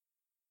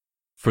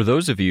For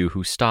those of you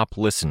who stop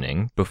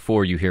listening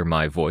before you hear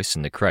my voice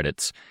in the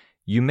credits,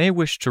 you may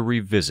wish to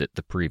revisit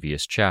the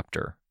previous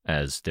chapter,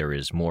 as there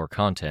is more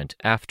content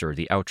after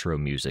the outro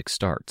music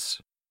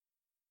starts.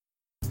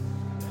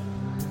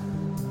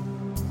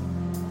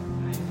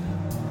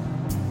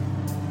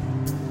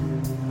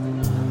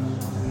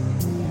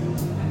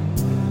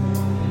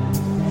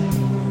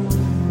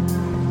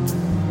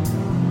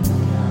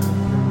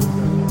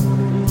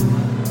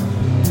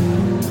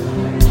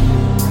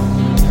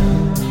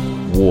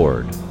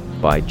 Ward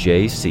by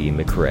J.C.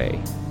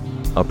 McCrae,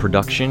 a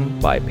production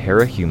by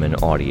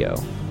Parahuman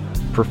Audio,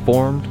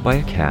 performed by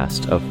a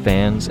cast of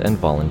fans and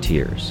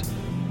volunteers.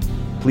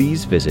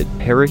 Please visit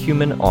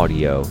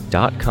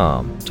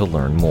parahumanaudio.com to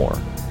learn more.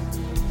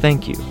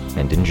 Thank you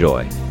and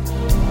enjoy.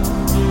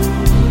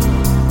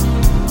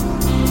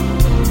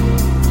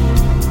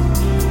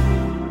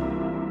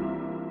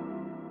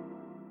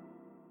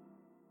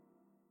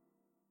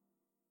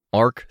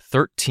 Arc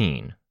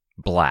 13,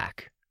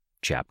 Black,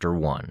 Chapter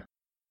 1.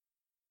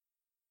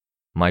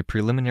 My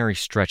preliminary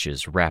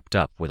stretches wrapped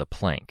up with a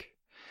plank.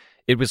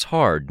 It was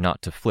hard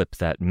not to flip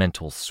that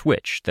mental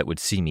switch that would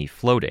see me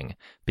floating,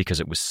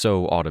 because it was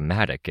so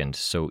automatic and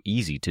so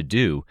easy to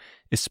do,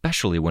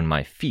 especially when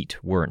my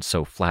feet weren't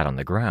so flat on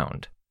the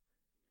ground.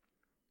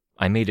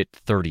 I made it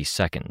 30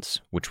 seconds,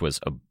 which was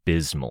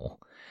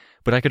abysmal,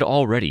 but I could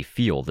already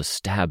feel the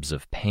stabs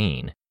of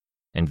pain,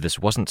 and this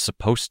wasn't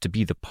supposed to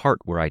be the part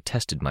where I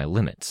tested my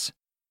limits.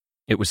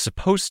 It was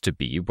supposed to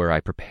be where I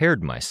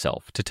prepared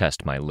myself to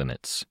test my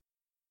limits.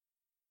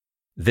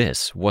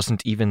 This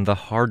wasn't even the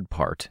hard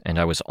part, and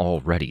I was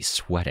already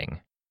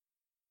sweating.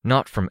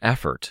 Not from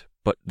effort,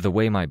 but the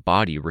way my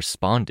body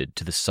responded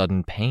to the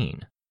sudden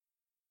pain.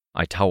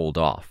 I toweled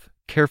off,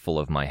 careful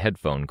of my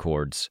headphone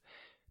cords.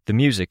 The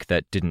music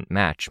that didn't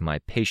match my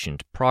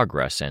patient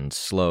progress and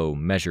slow,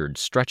 measured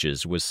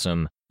stretches was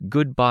some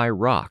goodbye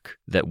rock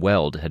that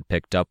Weld had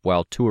picked up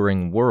while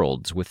touring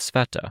Worlds with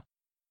Sveta.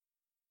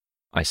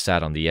 I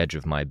sat on the edge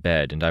of my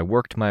bed and I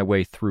worked my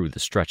way through the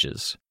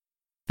stretches.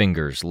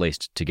 Fingers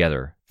laced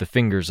together, the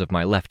fingers of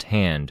my left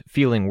hand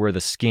feeling where the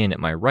skin at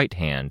my right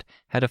hand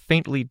had a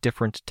faintly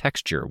different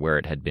texture where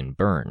it had been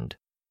burned.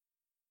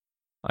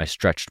 I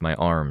stretched my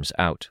arms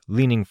out,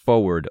 leaning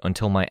forward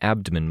until my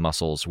abdomen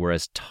muscles were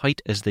as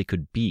tight as they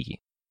could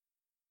be.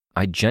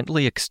 I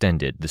gently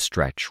extended the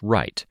stretch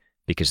right,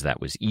 because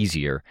that was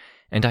easier,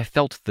 and I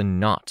felt the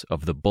knot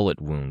of the bullet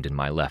wound in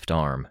my left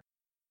arm.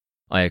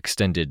 I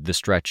extended the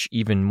stretch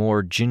even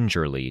more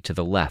gingerly to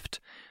the left,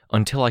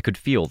 until I could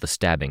feel the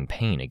stabbing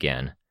pain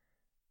again.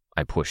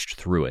 I pushed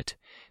through it,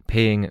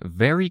 paying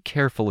very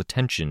careful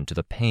attention to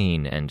the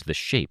pain and the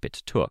shape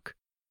it took.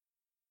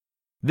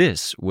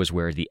 This was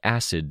where the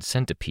acid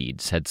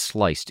centipedes had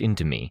sliced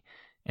into me,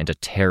 and a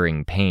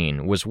tearing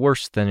pain was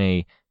worse than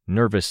a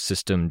nervous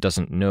system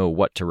doesn't know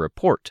what to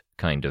report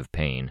kind of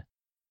pain.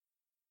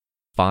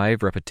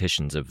 5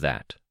 repetitions of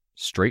that,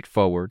 straight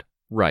forward,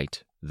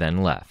 right,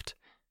 then left.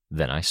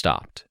 Then I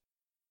stopped.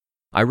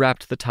 I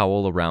wrapped the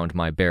towel around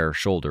my bare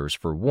shoulders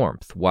for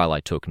warmth while I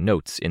took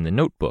notes in the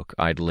notebook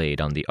I'd laid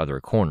on the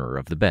other corner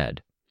of the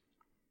bed.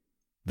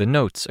 The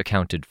notes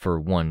accounted for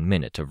 1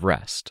 minute of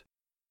rest.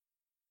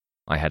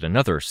 I had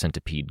another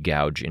centipede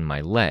gouge in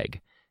my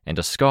leg, and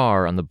a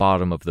scar on the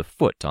bottom of the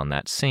foot on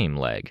that same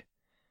leg.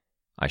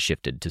 I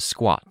shifted to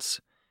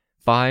squats.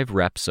 5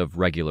 reps of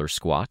regular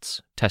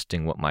squats,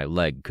 testing what my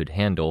leg could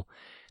handle,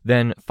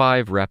 then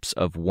 5 reps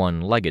of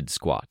one-legged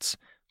squats,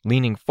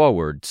 leaning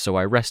forward so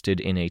I rested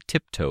in a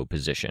tiptoe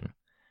position.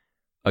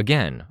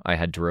 Again, I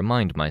had to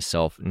remind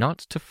myself not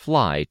to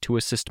fly to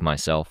assist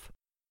myself.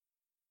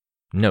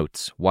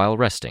 Notes while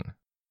resting.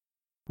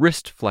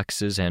 Wrist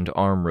flexes and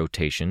arm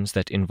rotations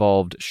that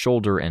involved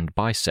shoulder and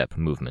bicep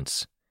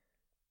movements.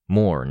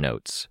 More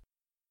notes.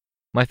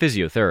 My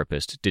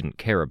physiotherapist didn't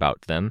care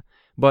about them,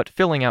 but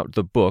filling out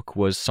the book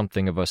was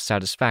something of a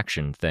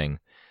satisfaction thing,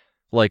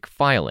 like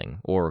filing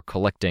or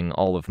collecting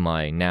all of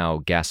my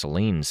now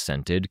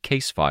gasoline-scented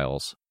case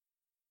files.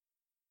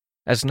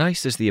 As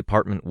nice as the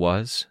apartment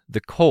was,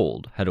 the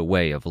cold had a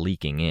way of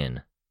leaking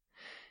in.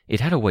 It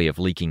had a way of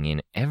leaking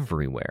in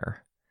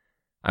everywhere.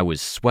 I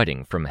was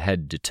sweating from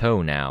head to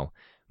toe now,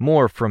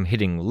 more from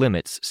hitting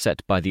limits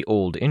set by the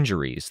old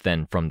injuries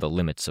than from the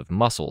limits of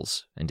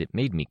muscles, and it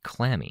made me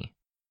clammy.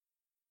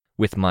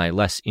 With my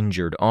less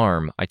injured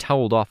arm, I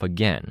toweled off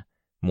again,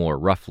 more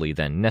roughly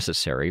than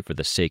necessary for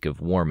the sake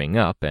of warming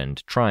up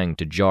and trying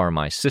to jar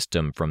my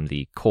system from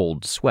the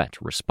cold sweat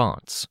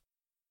response.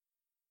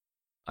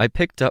 I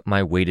picked up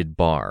my weighted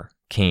bar,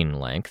 cane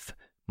length,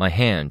 my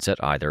hands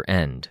at either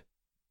end.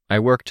 I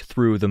worked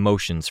through the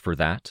motions for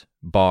that,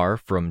 bar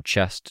from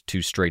chest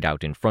to straight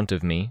out in front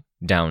of me,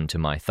 down to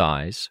my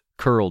thighs,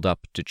 curled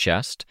up to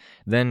chest,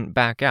 then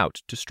back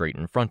out to straight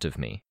in front of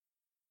me.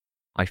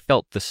 I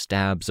felt the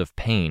stabs of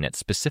pain at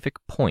specific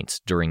points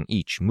during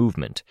each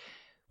movement,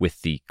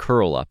 with the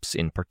curl-ups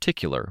in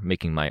particular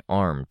making my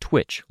arm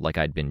twitch like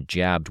I'd been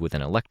jabbed with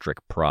an electric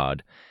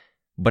prod,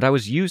 but I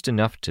was used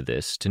enough to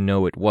this to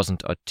know it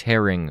wasn't a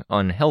tearing,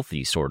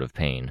 unhealthy sort of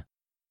pain.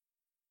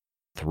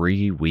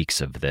 3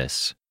 weeks of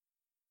this.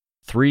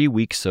 3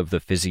 weeks of the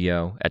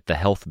physio at the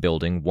health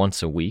building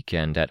once a week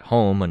and at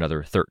home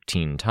another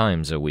 13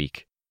 times a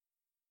week.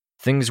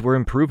 Things were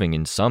improving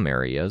in some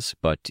areas,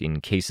 but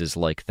in cases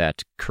like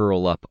that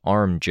curl-up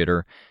arm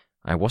jitter,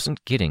 I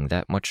wasn't getting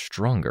that much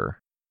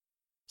stronger.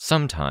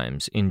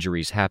 Sometimes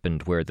injuries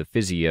happened where the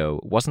physio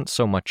wasn't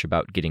so much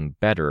about getting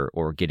better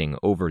or getting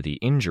over the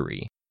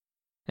injury,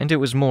 and it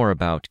was more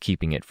about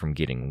keeping it from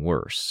getting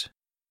worse.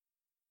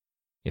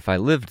 If I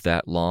lived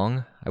that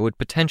long, I would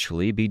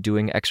potentially be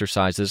doing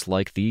exercises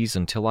like these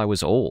until I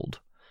was old.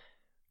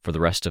 For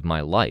the rest of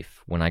my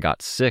life, when I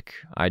got sick,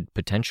 I'd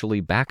potentially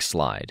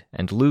backslide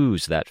and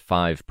lose that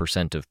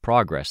 5% of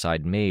progress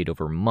I'd made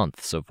over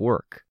months of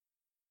work.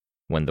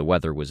 When the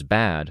weather was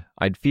bad,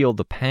 I'd feel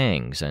the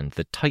pangs and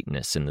the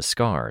tightness in the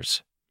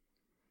scars.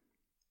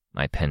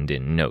 I penned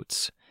in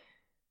notes.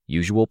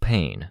 Usual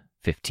pain,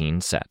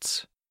 15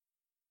 sets.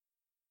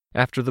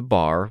 After the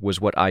bar was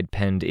what I'd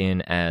penned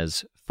in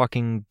as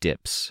fucking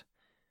dips,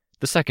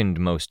 the second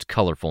most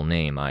colorful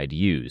name I'd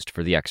used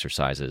for the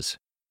exercises.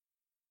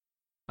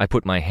 I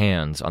put my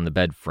hands on the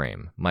bed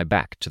frame, my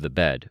back to the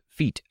bed,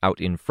 feet out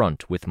in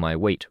front with my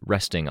weight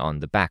resting on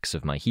the backs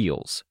of my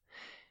heels.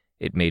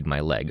 It made my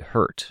leg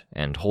hurt,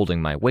 and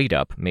holding my weight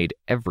up made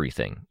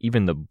everything,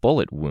 even the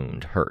bullet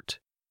wound, hurt.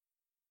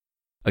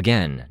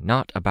 Again,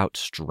 not about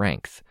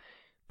strength,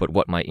 but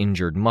what my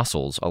injured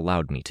muscles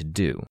allowed me to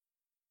do.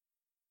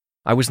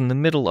 I was in the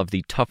middle of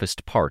the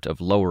toughest part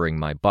of lowering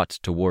my butt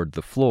toward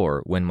the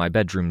floor when my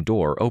bedroom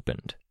door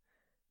opened.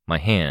 My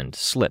hand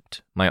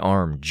slipped, my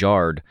arm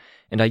jarred,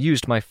 and I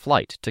used my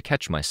flight to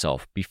catch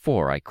myself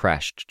before I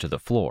crashed to the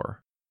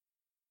floor.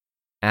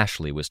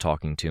 Ashley was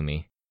talking to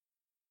me.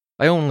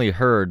 I only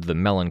heard the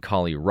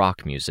melancholy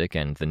rock music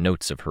and the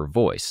notes of her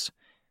voice.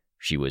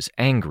 She was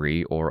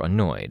angry or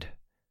annoyed.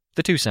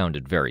 The two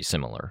sounded very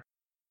similar.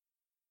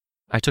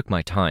 I took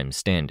my time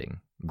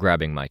standing,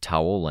 grabbing my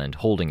towel and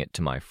holding it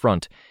to my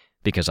front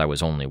because I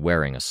was only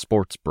wearing a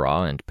sports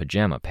bra and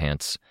pajama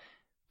pants.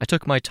 I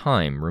took my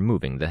time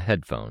removing the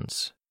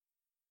headphones.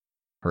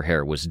 Her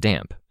hair was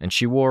damp, and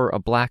she wore a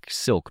black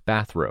silk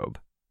bathrobe.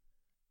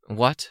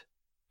 "What?"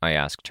 I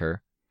asked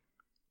her.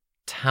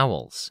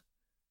 "Towels.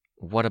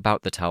 What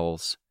about the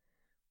towels?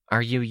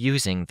 Are you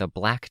using the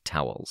black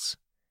towels?"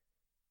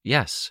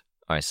 "Yes,"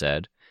 I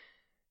said.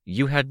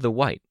 "You had the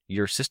white,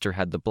 your sister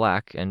had the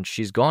black, and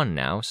she's gone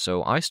now,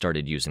 so I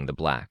started using the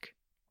black."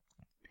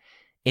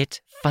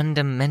 "It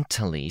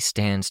fundamentally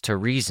stands to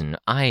reason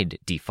I'd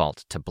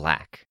default to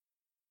black."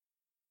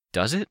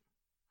 "Does it?"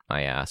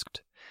 I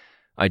asked.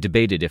 I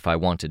debated if I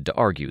wanted to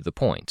argue the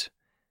point.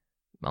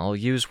 "I'll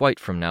use white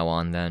from now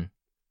on, then."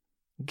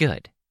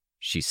 "Good,"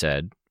 she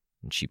said,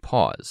 and she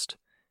paused.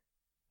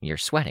 "You're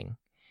sweating.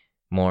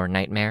 More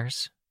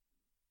nightmares?"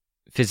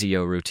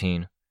 "Physio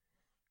routine."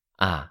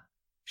 "Ah,"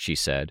 she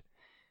said.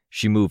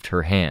 She moved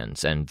her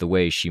hands, and the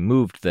way she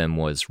moved them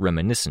was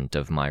reminiscent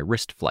of my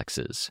wrist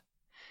flexes.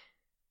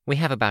 "We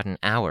have about an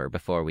hour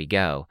before we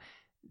go.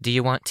 Do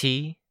you want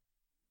tea?"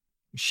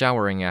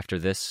 "Showering after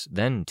this,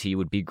 then tea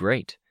would be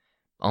great.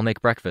 I'll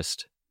make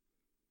breakfast."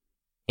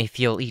 "If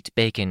you'll eat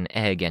bacon,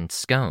 egg, and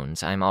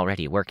scones, I'm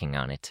already working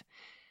on it.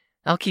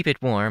 I'll keep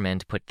it warm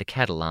and put the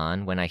kettle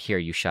on when I hear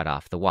you shut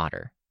off the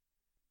water."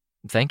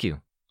 "Thank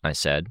you," I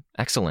said.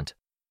 "Excellent."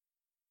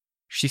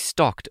 She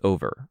stalked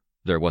over.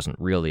 There wasn't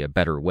really a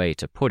better way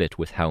to put it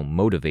with how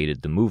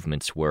motivated the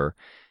movements were,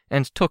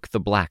 and took the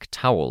black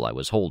towel I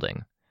was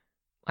holding.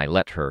 I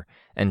let her,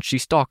 and she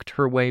stalked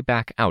her way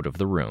back out of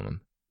the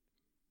room.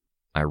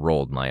 I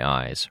rolled my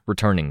eyes,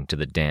 returning to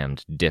the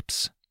damned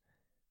dips.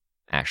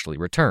 Ashley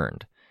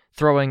returned,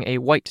 throwing a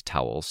white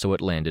towel so it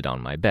landed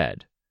on my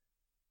bed.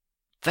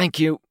 "Thank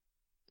you,"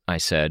 I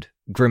said,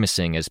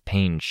 grimacing as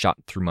pain shot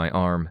through my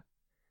arm.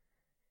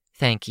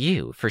 "Thank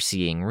you for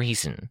seeing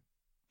reason,"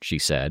 she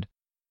said.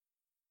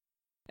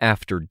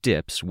 After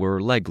dips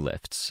were leg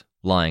lifts,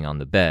 lying on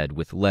the bed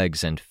with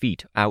legs and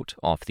feet out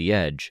off the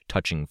edge,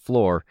 touching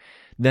floor,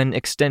 then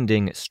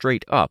extending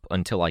straight up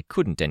until I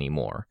couldn't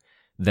anymore,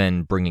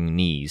 then bringing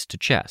knees to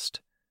chest.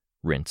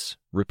 Rinse,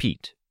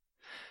 repeat.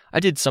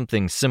 I did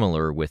something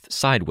similar with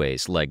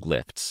sideways leg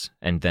lifts,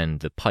 and then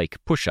the pike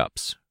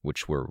push-ups,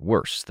 which were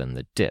worse than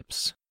the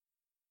dips.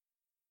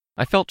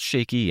 I felt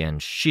shaky and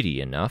shitty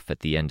enough at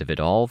the end of it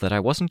all that I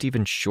wasn't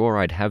even sure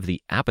I'd have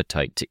the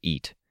appetite to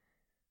eat.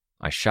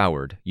 I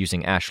showered,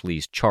 using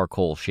Ashley's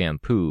charcoal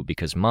shampoo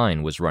because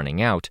mine was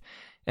running out,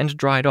 and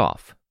dried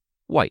off.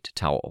 White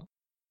towel.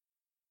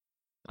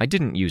 I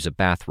didn't use a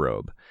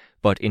bathrobe,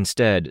 but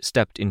instead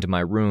stepped into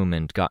my room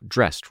and got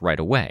dressed right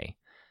away.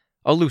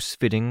 A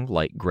loose-fitting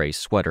light gray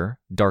sweater,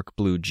 dark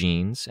blue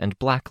jeans, and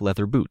black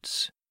leather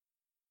boots.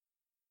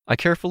 I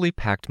carefully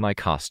packed my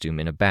costume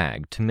in a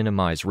bag to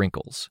minimize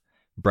wrinkles,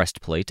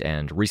 breastplate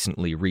and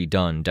recently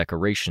redone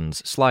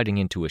decorations sliding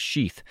into a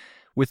sheath,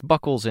 with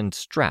buckles and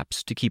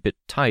straps to keep it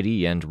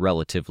tidy and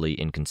relatively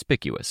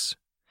inconspicuous.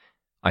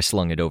 I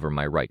slung it over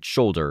my right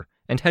shoulder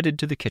and headed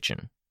to the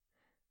kitchen.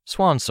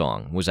 Swan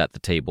Song was at the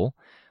table,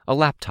 a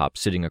laptop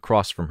sitting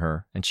across from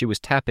her, and she was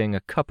tapping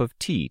a cup of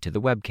tea to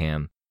the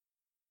webcam.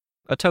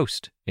 A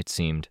toast, it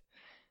seemed.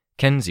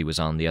 Kenzie was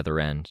on the other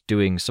end,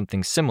 doing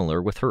something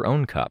similar with her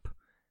own cup.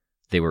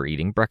 They were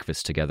eating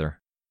breakfast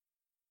together.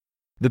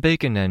 The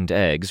bacon and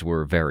eggs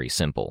were very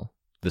simple.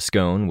 The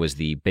scone was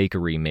the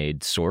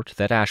bakery-made sort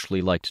that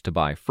Ashley liked to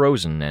buy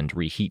frozen and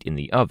reheat in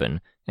the oven,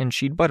 and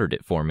she'd buttered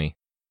it for me.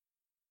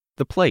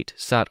 The plate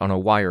sat on a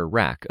wire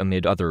rack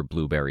amid other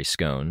blueberry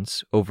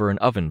scones, over an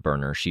oven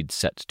burner she'd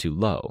set to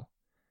low.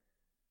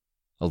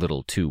 A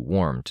little too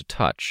warm to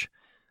touch,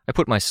 I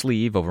put my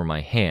sleeve over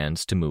my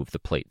hands to move the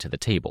plate to the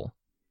table.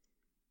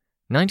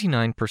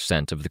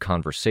 99% of the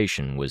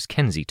conversation was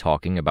Kenzie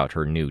talking about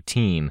her new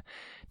team,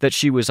 that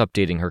she was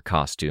updating her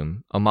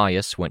costume,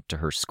 Amias went to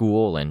her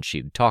school and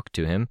she'd talk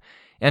to him,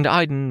 and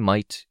Aiden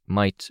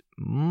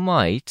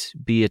might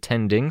be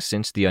attending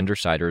since the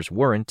Undersiders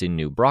weren't in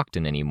New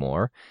Brockton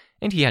anymore,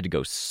 and he had to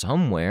go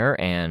somewhere,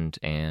 and...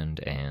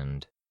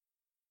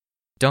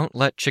 "Don't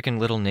let Chicken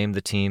Little name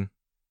the team,"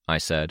 I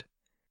said.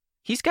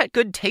 "He's got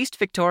good taste,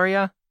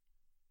 Victoria,"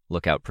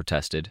 Lookout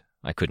protested.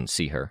 I couldn't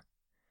see her.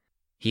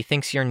 "He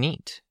thinks you're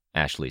neat,"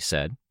 Ashley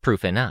said.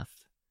 "Proof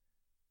enough."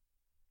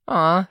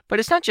 "Aw, but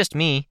it's not just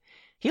me.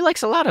 He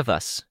likes a lot of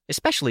us,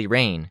 especially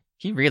Rain.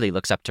 He really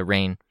looks up to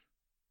Rain."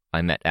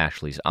 I met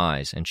Ashley's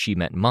eyes, and she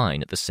met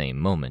mine at the same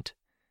moment.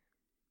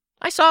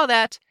 "I saw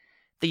that.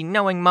 The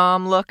knowing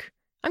mom look.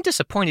 I'm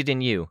disappointed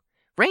in you.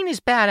 Rain is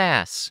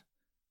badass."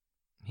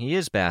 "He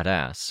is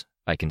badass,"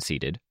 I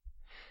conceded.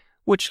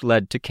 Which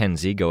led to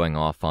Kenzie going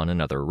off on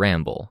another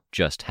ramble,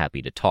 just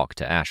happy to talk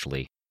to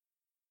Ashley.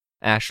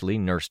 Ashley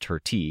nursed her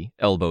tea,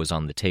 elbows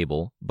on the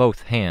table,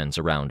 both hands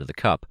around the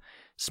cup,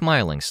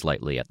 smiling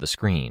slightly at the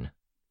screen.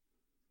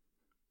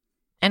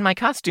 "And my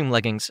costume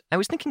leggings. I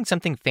was thinking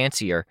something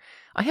fancier.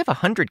 I have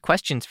 100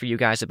 questions for you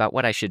guys about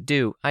what I should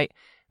do.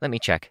 Let me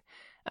check.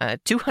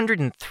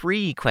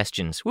 203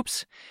 questions.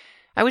 Whoops.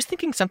 I was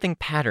thinking something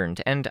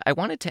patterned, and I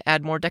wanted to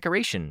add more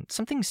decoration,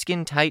 something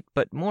skin-tight,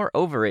 but more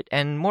over it,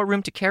 and more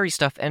room to carry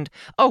stuff, and,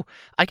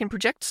 I can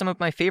project some of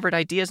my favorite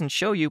ideas and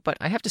show you, but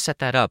I have to set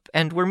that up,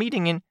 and we're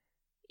meeting in—"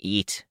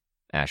 "Eat,"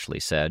 Ashley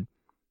said.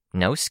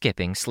 "No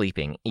skipping,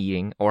 sleeping,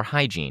 eating, or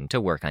hygiene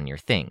to work on your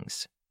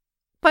things."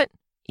 "But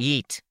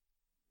eat."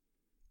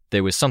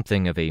 There was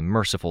something of a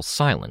merciful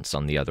silence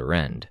on the other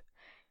end.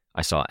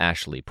 I saw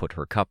Ashley put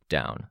her cup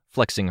down,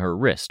 flexing her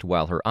wrist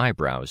while her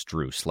eyebrows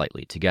drew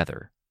slightly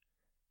together.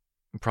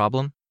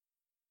 "Problem?"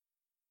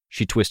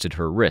 She twisted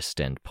her wrist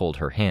and pulled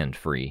her hand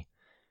free.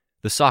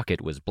 The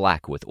socket was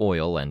black with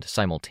oil and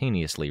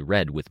simultaneously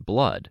red with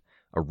blood,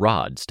 a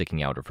rod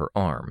sticking out of her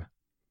arm.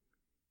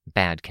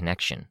 "Bad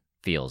connection.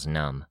 Feels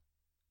numb."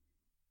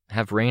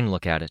 "Have Rain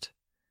look at it."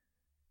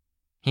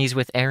 "He's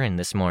with Erin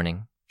this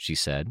morning," she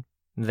said.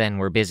 "Then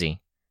we're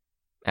busy."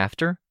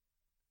 "After?"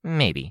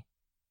 "Maybe."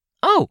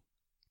 "Oh!"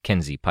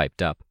 Kenzie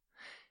piped up.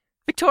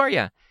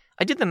 "Victoria,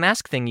 I did the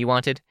mask thing you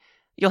wanted.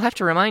 You'll have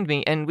to remind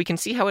me, and we can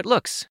see how it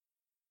looks."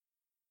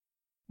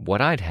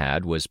 What I'd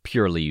had was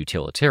purely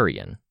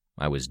utilitarian.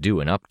 I was due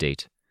an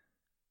update.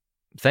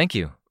 "Thank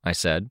you," I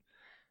said.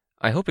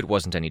 "I hope it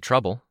wasn't any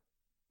trouble."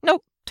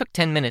 "Nope, took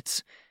 10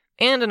 minutes.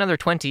 And another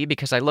 20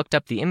 because I looked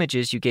up the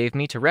images you gave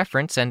me to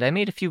reference, and I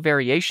made a few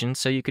variations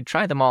so you could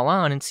try them all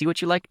on and see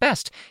what you liked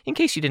best, in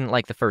case you didn't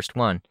like the first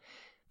one.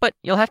 But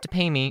you'll have to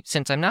pay me,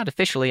 since I'm not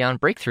officially on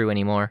Breakthrough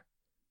anymore."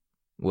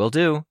 "Will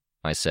do,"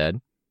 I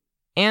said.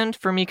 "And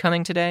for me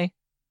coming today?"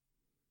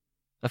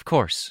 "Of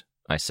course,"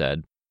 I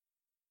said.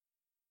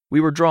 We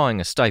were drawing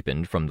a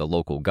stipend from the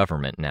local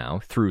government now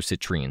through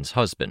Citrine's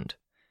husband.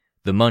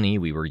 The money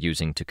we were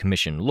using to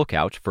commission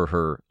Lookout for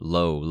her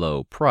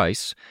low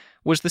price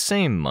was the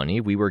same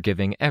money we were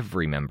giving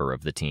every member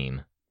of the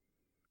team.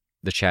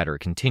 The chatter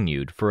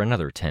continued for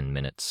another 10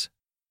 minutes.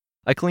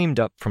 I cleaned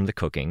up from the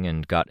cooking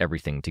and got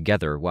everything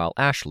together while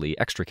Ashley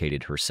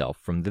extricated herself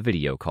from the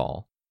video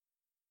call.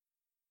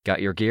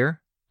 "Got your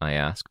gear?" I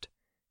asked.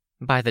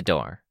 "By the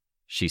door,"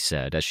 she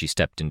said as she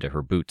stepped into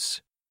her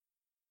boots.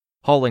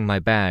 Hauling my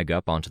bag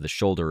up onto the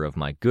shoulder of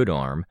my good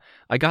arm,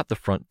 I got the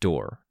front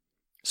door.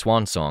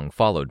 Swansong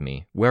followed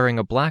me, wearing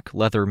a black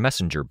leather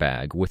messenger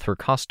bag with her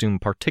costume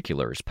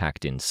particulars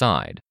packed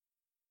inside.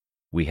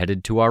 We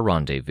headed to our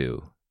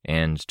rendezvous,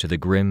 and to the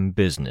grim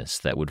business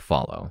that would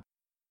follow.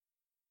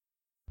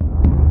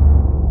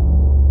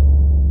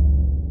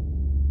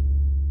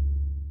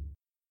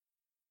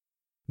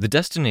 The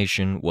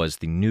destination was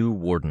the new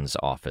warden's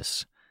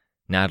office.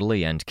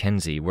 Natalie and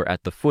Kenzie were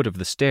at the foot of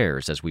the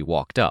stairs as we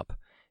walked up,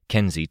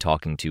 Kenzie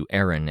talking to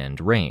Erin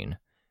and Rain.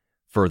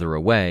 Further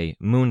away,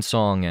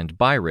 Moonsong and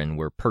Byron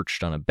were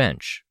perched on a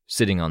bench,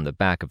 sitting on the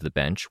back of the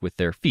bench with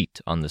their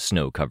feet on the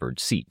snow-covered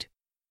seat.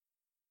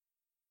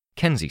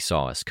 Kenzie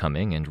saw us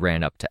coming and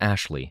ran up to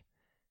Ashley.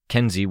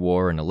 Kenzie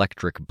wore an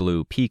electric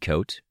blue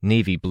peacoat,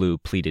 navy blue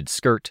pleated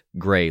skirt,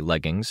 gray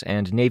leggings,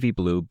 and navy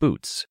blue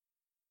boots.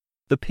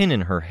 The pin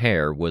in her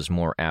hair was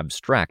more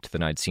abstract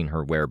than I'd seen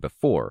her wear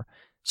before,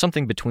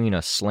 something between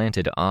a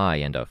slanted eye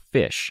and a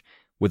fish,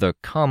 with a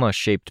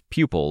comma-shaped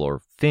pupil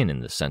or fin in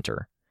the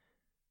center.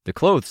 The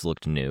clothes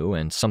looked new,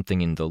 and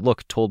something in the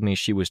look told me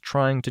she was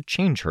trying to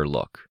change her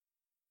look.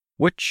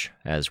 Which,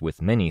 as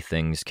with many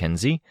things,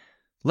 Kenzie,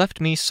 left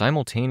me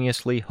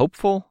simultaneously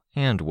hopeful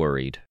and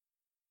worried.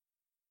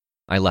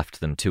 I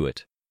left them to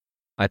it.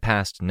 I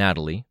passed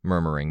Natalie,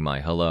 murmuring my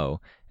hello,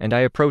 and I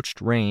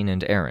approached Rain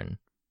and Aaron.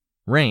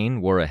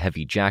 Rain wore a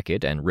heavy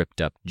jacket and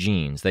ripped-up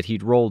jeans that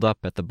he'd rolled up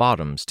at the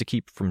bottoms to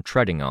keep from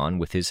treading on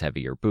with his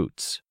heavier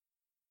boots.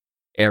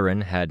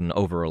 Aaron had an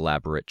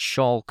over-elaborate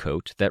shawl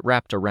coat that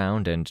wrapped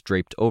around and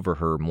draped over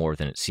her more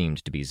than it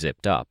seemed to be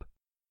zipped up.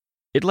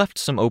 It left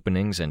some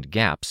openings and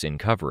gaps in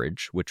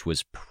coverage, which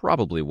was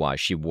probably why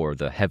she wore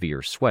the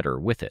heavier sweater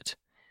with it.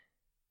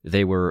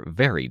 They were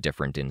very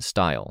different in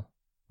style,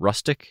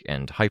 rustic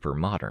and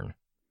hyper-modern.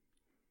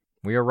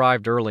 "We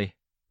arrived early,"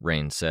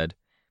 Rain said,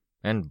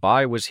 "and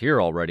Bai was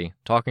here already,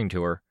 talking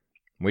to her.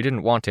 We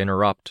didn't want to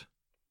interrupt."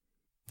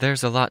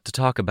 "There's a lot to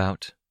talk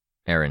about,"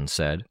 Aaron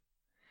said.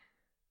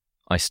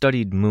 I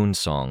studied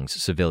Moonsong's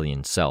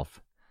civilian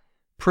self.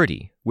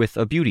 Pretty, with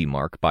a beauty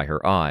mark by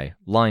her eye,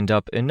 lined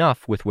up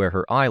enough with where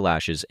her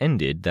eyelashes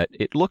ended that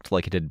it looked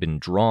like it had been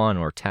drawn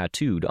or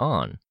tattooed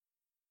on.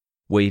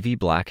 Wavy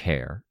black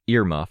hair,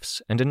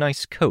 earmuffs, and a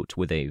nice coat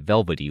with a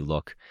velvety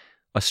look,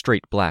 a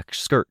straight black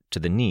skirt to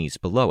the knees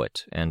below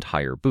it, and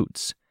higher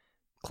boots.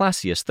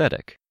 Classy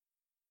aesthetic.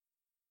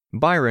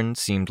 Byron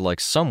seemed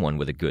like someone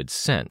with a good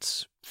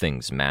sense.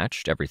 Things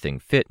matched, everything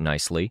fit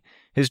nicely.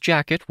 His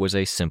jacket was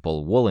a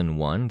simple woolen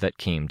one that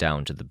came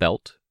down to the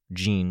belt,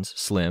 jeans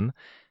slim,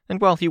 and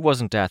while he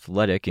wasn't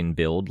athletic in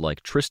build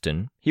like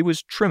Tristan, he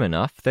was trim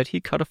enough that he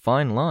cut a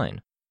fine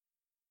line.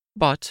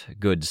 But,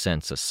 good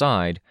sense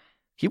aside,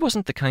 he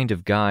wasn't the kind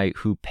of guy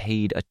who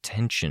paid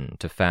attention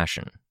to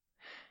fashion.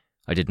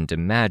 I didn't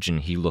imagine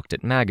he looked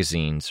at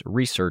magazines,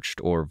 researched,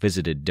 or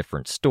visited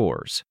different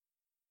stores.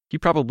 He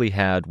probably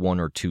had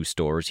 1 or 2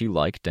 stores he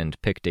liked and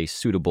picked a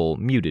suitable,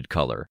 muted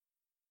color.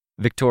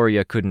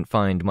 Victoria couldn't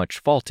find much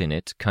fault in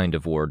it kind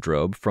of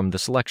wardrobe from the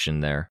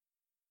selection there.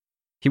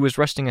 He was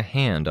resting a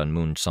hand on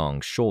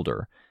Moonsong's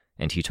shoulder,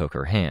 and he took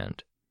her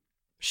hand.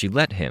 She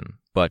let him,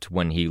 but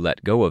when he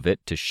let go of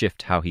it to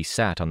shift how he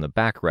sat on the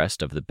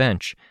backrest of the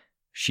bench,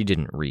 she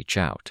didn't reach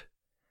out.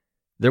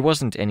 There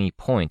wasn't any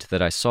point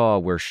that I saw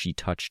where she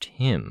touched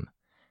him.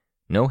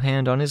 No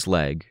hand on his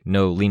leg,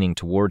 no leaning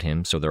toward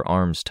him so their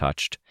arms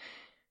touched.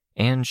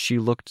 And she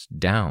looked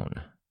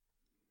down.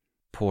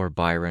 Poor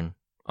Byron,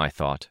 I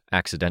thought,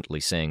 accidentally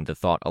saying the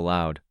thought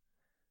aloud.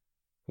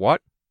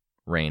 "What?"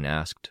 Rain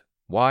asked.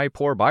 "Why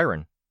poor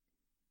Byron?"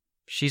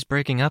 "She's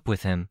breaking up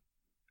with him,"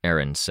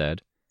 Aaron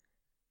said.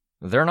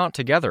 "They're not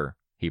together,"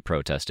 he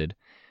protested,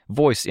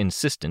 voice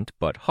insistent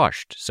but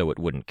hushed so it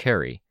wouldn't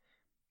carry.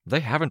 "They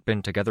haven't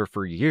been together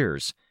for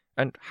years,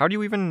 and how do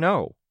you even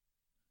know?"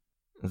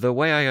 "The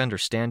way I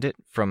understand it,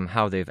 from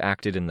how they've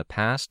acted in the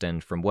past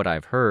and from what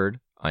I've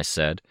heard," I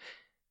said,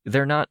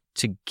 "they're not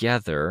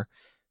together,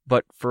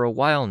 but for a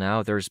while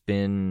now there's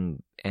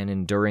been an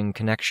enduring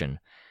connection.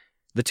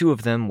 The two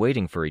of them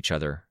waiting for each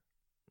other.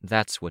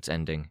 That's what's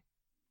ending."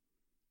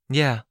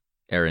 "Yeah,"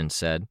 Aaron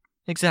said.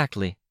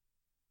 "Exactly."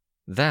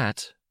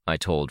 "That," I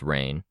told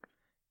Rain,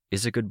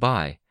 "is a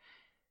goodbye.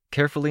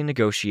 Carefully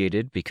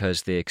negotiated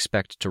because they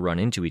expect to run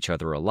into each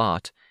other a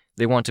lot.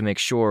 They want to make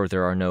sure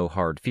there are no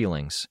hard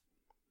feelings."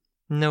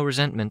 "No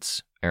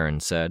resentments," Aaron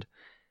said.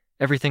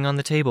 "Everything on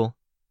the table."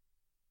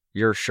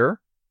 "You're sure?"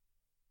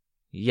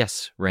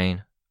 "Yes,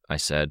 Rain," I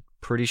said,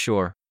 "pretty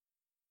sure."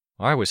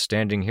 "I was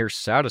standing here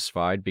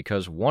satisfied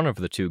because one of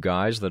the 2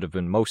 guys that have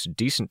been most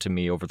decent to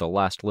me over the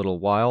last little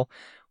while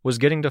was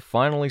getting to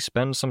finally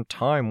spend some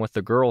time with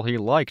the girl he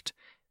liked,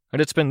 and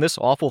it's been this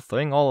awful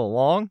thing all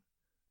along?"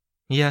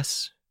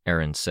 "Yes,"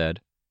 Aaron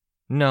said.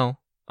 "No,"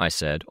 I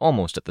said,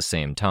 almost at the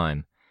same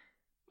time.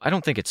 "I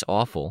don't think it's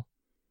awful."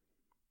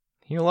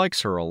 "He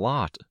likes her a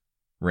lot,"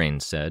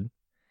 Rain said.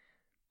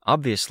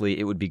 "Obviously,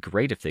 it would be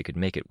great if they could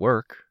make it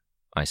work,"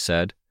 I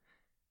said.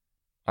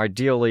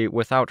 "Ideally,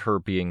 without her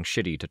being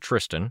shitty to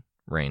Tristan,"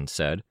 Rain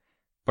said.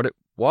 "But it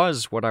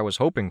was what I was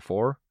hoping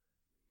for."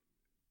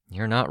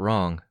 "You're not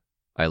wrong."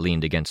 I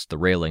leaned against the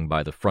railing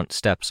by the front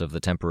steps of the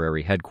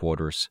temporary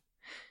headquarters.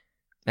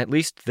 "At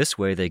least this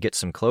way they get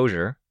some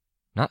closure.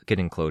 Not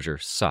getting closure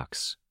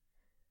sucks."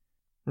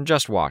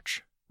 "Just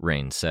watch,"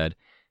 Rain said.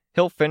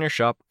 "He'll finish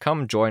up,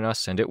 come join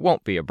us, and it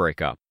won't be a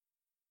breakup."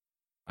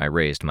 I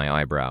raised my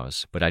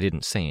eyebrows, but I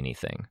didn't say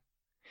anything.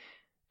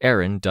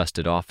 Aaron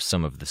dusted off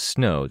some of the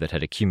snow that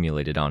had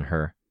accumulated on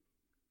her.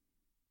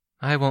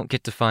 "I won't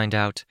get to find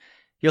out.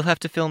 You'll have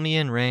to fill me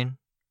in, Rain."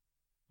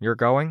 "You're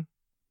going?"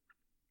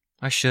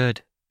 "I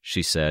should,"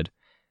 she said.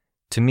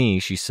 To me,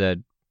 she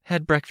said,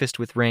 "Had breakfast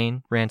with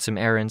Rain, ran some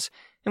errands,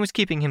 and was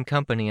keeping him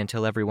company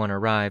until everyone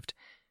arrived.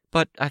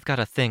 But I've got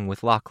a thing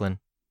with Lachlan."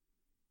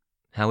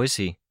 "How is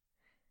he?"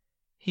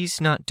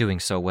 "He's not doing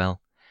so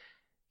well.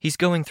 He's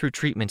going through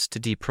treatments to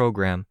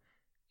deprogram.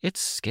 It's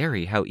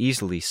scary how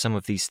easily some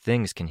of these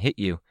things can hit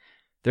you.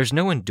 There's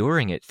no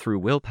enduring it through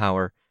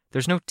willpower.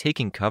 There's no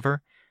taking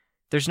cover.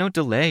 There's no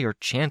delay or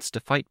chance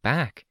to fight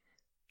back.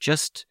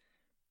 Just,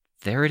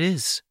 there it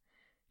is.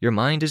 Your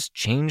mind is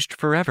changed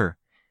forever.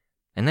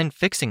 And then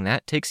fixing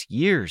that takes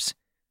years,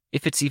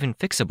 if it's even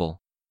fixable.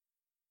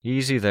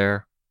 Easy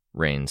there,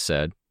 Rain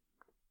said.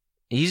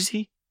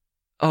 Easy?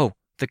 Oh,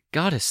 the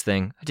goddess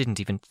thing. I didn't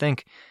even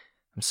think.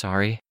 I'm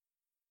sorry.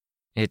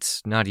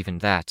 It's not even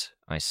that,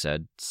 I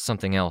said.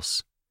 Something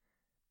else.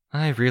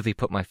 I really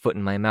put my foot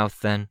in my mouth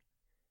then,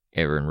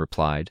 Erin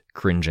replied,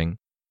 cringing.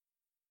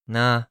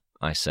 Nah,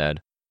 I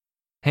said.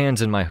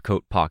 Hands in my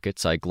coat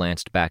pockets, I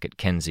glanced back at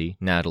Kenzie,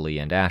 Natalie,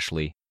 and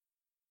Ashley.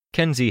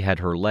 Kenzie had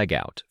her leg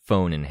out,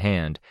 phone in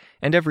hand,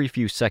 and every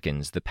few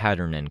seconds the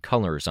pattern and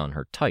colors on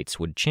her tights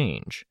would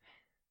change.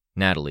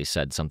 Natalie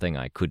said something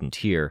I couldn't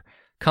hear,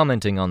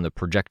 commenting on the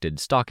projected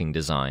stocking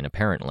design,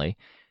 apparently,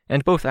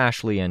 and both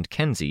Ashley and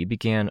Kenzie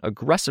began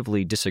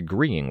aggressively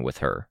disagreeing with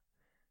her.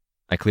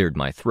 I cleared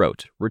my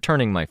throat,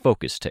 returning my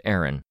focus to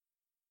Erin.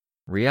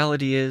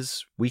 Reality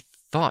is, we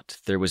thought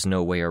there was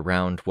no way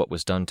around what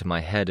was done to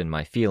my head and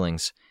my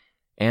feelings,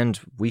 and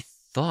we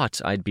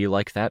thought I'd be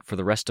like that for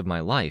the rest of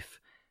my life.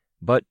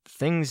 But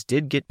things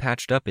did get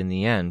patched up in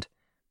the end.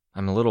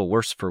 I'm a little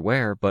worse for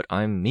wear, but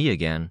I'm me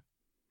again.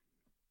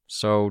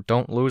 So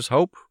don't lose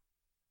hope?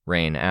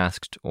 Rain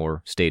asked,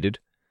 or stated.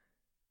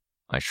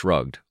 I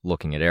shrugged,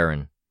 looking at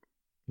Erin.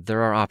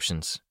 There are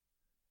options.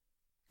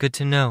 Good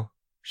to know,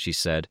 she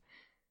said.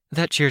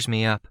 That cheers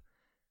me up.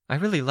 I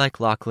really like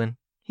Lachlan.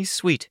 He's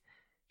sweet.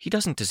 He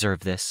doesn't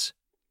deserve this.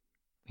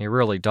 He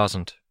really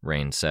doesn't,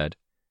 Rain said.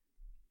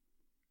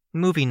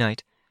 Movie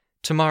night.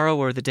 Tomorrow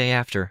or the day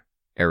after,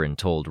 Erin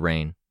told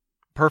Rain.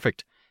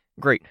 Perfect.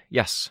 Great,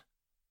 yes,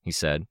 he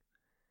said.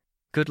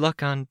 Good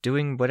luck on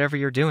doing whatever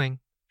you're doing,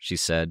 she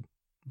said.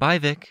 Bye,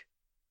 Vic.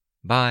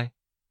 Bye.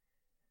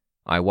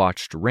 I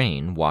watched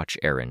Rain watch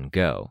Erin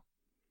go.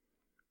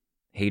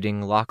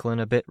 Hating Lachlan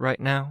a bit right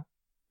now?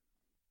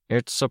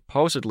 It's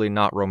supposedly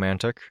not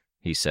romantic,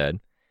 he said,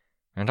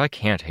 and I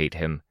can't hate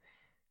him.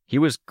 He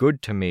was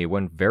good to me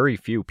when very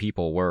few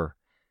people were.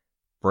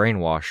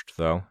 Brainwashed,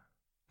 though.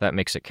 That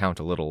makes it count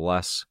a little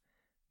less.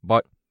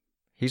 But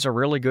he's a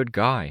really good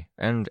guy,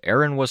 and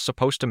Erin was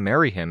supposed to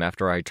marry him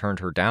after I turned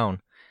her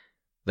down.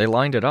 They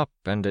lined it up,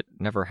 and it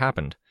never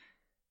happened.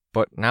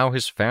 But now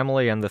his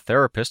family and the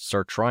therapists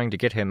are trying to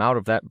get him out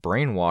of that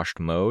brainwashed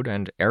mode,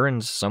 and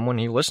Erin's someone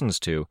he listens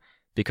to,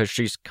 because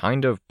she's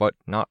kind of, but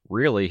not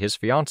really, his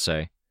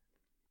fiancée.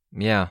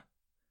 Yeah.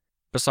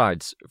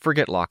 Besides,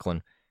 forget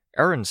Lachlan.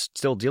 Erin's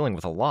still dealing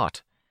with a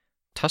lot.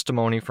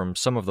 Testimony from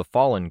some of the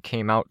fallen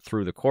came out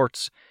through the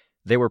courts.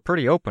 They were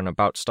pretty open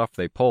about stuff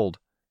they pulled.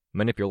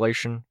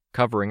 Manipulation,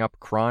 covering up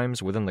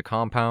crimes within the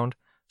compound.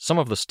 Some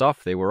of the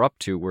stuff they were up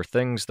to were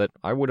things that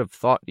I would have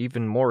thought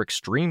even more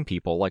extreme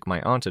people like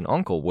my aunt and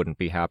uncle wouldn't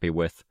be happy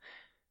with.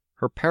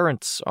 Her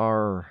parents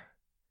are...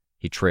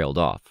 He trailed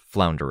off,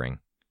 floundering.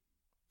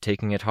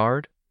 Taking it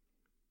hard?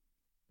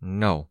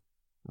 No,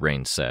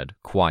 Rain said,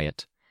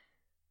 quiet.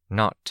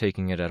 Not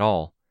taking it at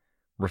all.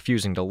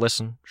 Refusing to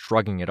listen,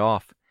 shrugging it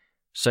off,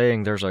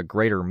 saying there's a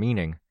greater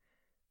meaning.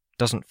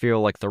 Doesn't feel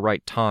like the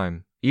right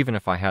time, even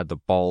if I had the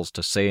balls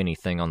to say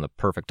anything on the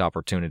perfect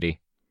opportunity.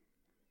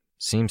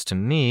 Seems to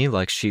me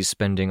like she's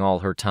spending all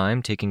her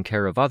time taking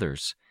care of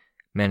others,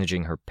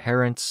 managing her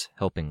parents,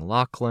 helping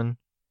Lachlan.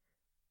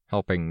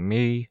 Helping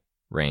me,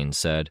 Rain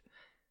said.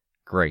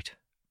 Great.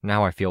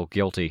 Now I feel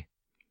guilty.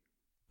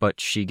 But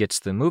she gets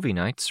the movie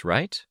nights,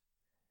 right?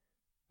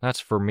 That's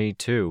for me,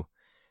 too.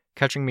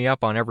 Catching me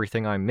up on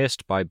everything I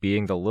missed by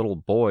being the little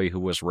boy who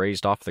was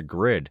raised off the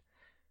grid.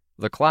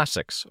 The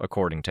classics,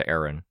 according to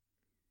Erin.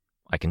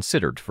 I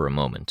considered for a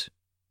moment.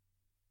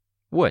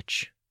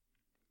 Which?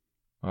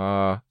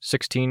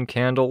 16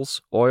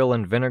 Candles, Oil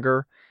and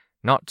Vinegar,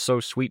 Not So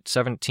Sweet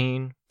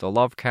 17, The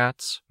Love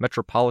Cats,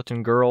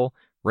 Metropolitan Girl,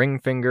 Ring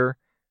Finger,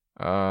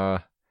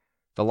 the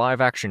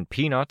live-action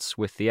Peanuts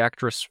with the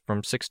actress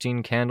from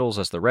 16 Candles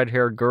as the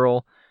red-haired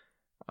girl.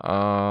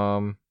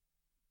 I'm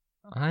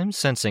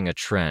sensing a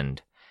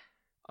trend.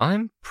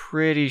 I'm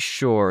pretty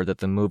sure that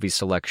the movie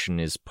selection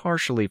is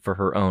partially for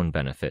her own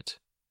benefit.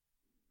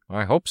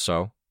 I hope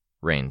so,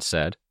 Rain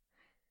said.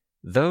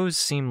 Those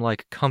seem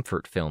like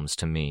comfort films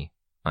to me,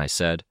 I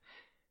said.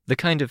 The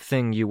kind of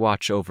thing you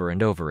watch over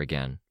and over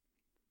again.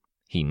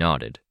 He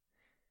nodded.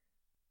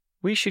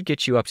 We should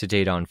get you up to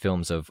date on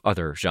films of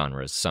other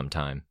genres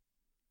sometime.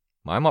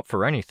 I'm up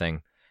for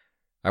anything.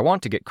 I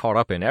want to get caught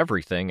up in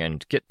everything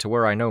and get to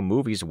where I know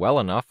movies well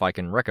enough I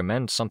can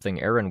recommend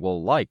something Erin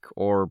will like,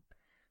 or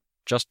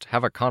just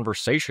have a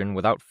conversation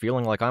without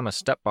feeling like I'm a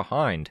step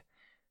behind.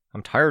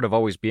 I'm tired of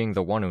always being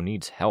the one who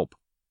needs help.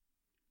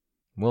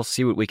 We'll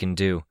see what we can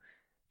do.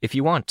 If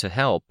you want to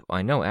help,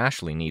 I know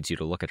Ashley needs you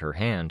to look at her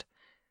hand.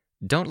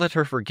 Don't let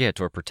her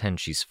forget or pretend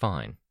she's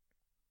fine.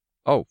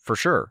 Oh, for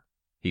sure,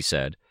 he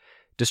said,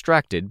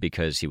 distracted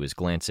because he was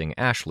glancing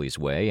Ashley's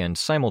way and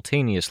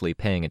simultaneously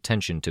paying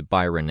attention to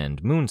Byron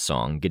and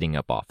Moonsong getting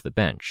up off the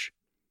bench.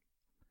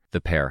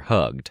 The pair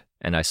hugged,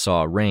 and I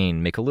saw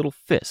Rain make a little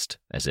fist,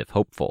 as if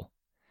hopeful.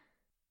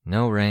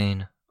 No,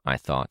 Rain, I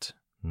thought.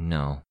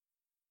 No.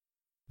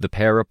 The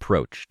pair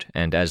approached,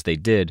 and as they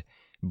did,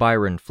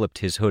 Byron flipped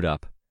his hood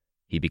up.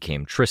 He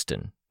became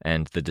Tristan,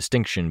 and the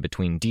distinction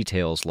between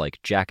details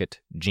like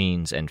jacket,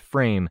 jeans, and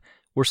frame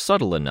were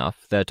subtle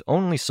enough that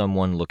only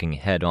someone looking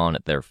head-on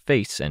at their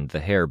face and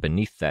the hair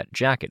beneath that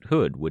jacket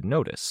hood would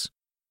notice.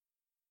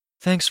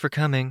 "Thanks for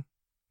coming,"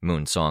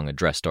 Moonsong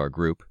addressed our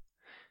group.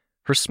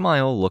 Her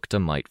smile looked a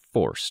mite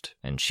forced,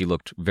 and she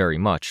looked very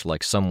much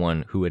like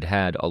someone who had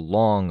had a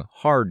long,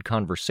 hard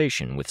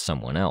conversation with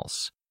someone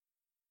else.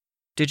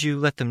 "Did you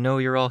let them know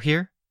you're all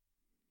here?"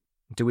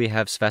 "Do we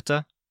have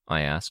Sveta?"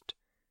 I asked.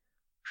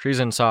 "She's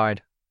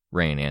inside,"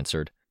 Rain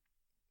answered.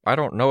 "I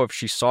don't know if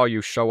she saw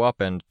you show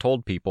up and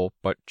told people,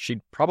 but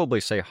she'd probably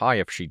say hi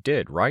if she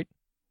did, right?"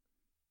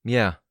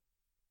 "Yeah."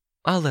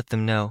 "I'll let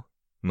them know,"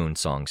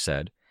 Moonsong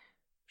said.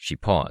 She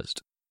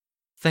paused.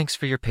 "Thanks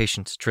for your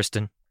patience,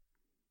 Tristan."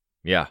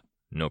 "Yeah,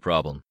 no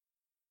problem."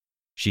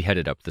 She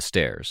headed up the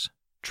stairs.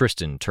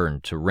 Tristan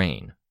turned to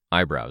Rain,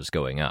 eyebrows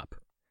going up.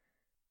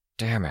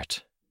 "Damn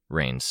it,"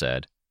 Rain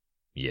said.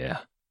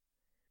 "Yeah."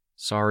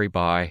 "Sorry,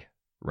 bye,"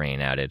 Rain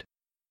added.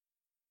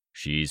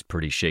 "She's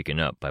pretty shaken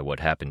up by what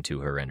happened to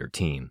her and her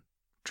team,"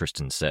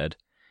 Tristan said.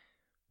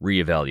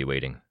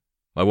 "Reevaluating.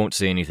 I won't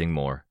say anything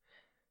more.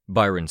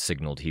 Byron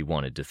signaled he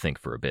wanted to think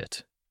for a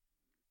bit."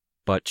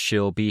 "But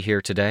she'll be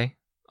here today?"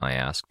 I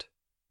asked.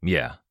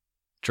 "Yeah,"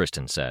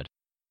 Tristan said.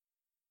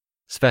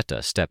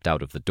 Sveta stepped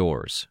out of the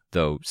doors,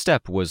 though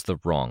step was the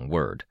wrong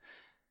word.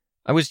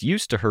 I was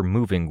used to her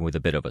moving with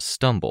a bit of a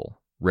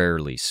stumble,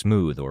 rarely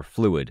smooth or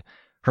fluid,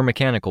 her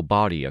mechanical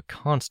body a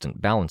constant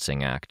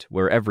balancing act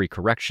where every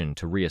correction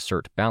to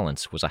reassert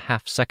balance was a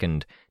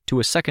half-second to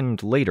a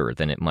second later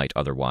than it might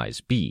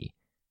otherwise be.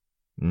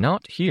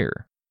 Not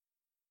here.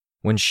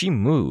 When she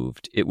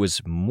moved, it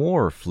was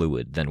more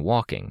fluid than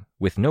walking,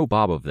 with no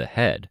bob of the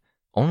head,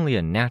 only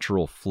a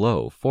natural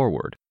flow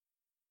forward.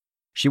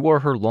 She wore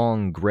her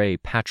long gray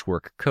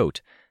patchwork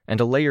coat and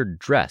a layered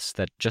dress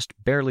that just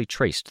barely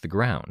traced the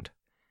ground.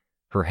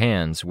 Her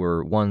hands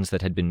were ones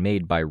that had been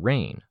made by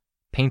Rain,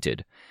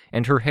 painted,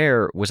 and her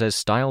hair was as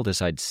styled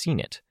as I'd seen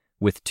it,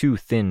 with 2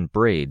 thin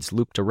braids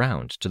looped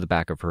around to the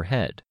back of her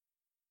head.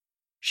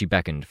 She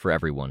beckoned for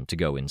everyone to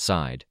go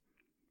inside.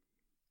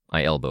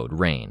 I elbowed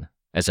Rain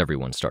as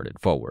everyone started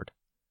forward.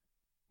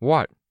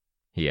 "What?"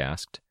 he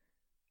asked.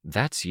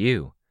 "That's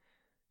you.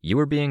 You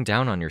were being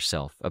down on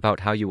yourself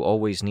about how you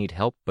always need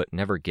help but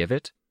never give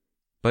it.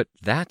 But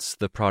that's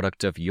the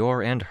product of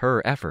your and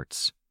her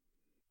efforts."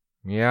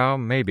 "Yeah,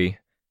 maybe.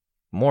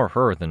 More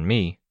her than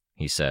me,"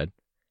 he said.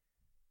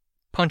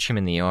 "Punch him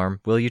in the arm,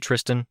 will you,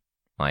 Tristan?"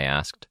 I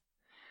asked.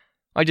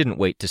 I didn't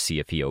wait to see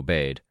if he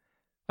obeyed.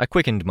 I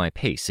quickened my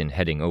pace in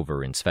heading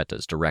over in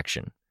Sveta's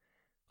direction.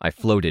 I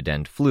floated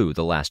and flew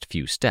the last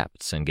few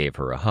steps and gave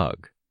her a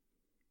hug.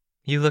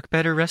 "You look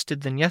better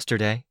rested than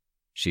yesterday,"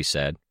 she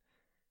said.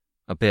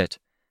 "A bit.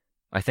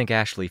 I think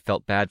Ashley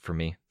felt bad for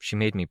me. She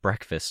made me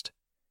breakfast."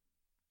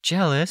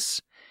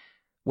 "Jealous?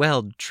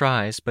 Weld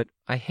tries, but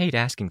I hate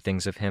asking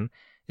things of him,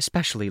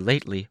 especially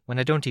lately when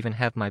I don't even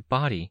have my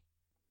body."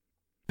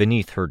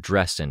 Beneath her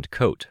dress and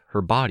coat,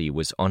 her body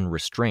was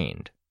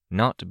unrestrained,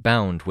 not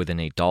bound within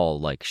a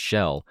doll-like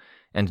shell,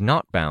 and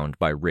not bound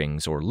by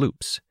rings or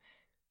loops.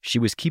 She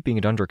was keeping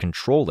it under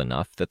control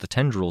enough that the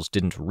tendrils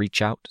didn't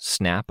reach out,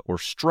 snap, or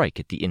strike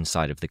at the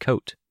inside of the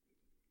coat.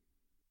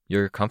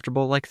 "You're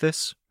comfortable like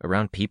this,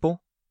 around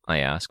people?" I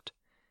asked.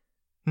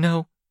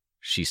 "No,"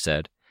 she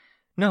said.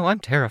 "No, I'm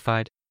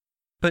terrified.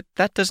 But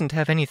that doesn't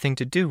have anything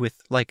to do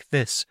with like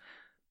this.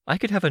 I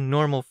could have a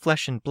normal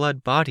flesh and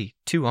blood body,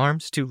 2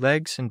 arms, 2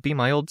 legs, and be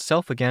my old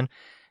self again,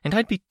 and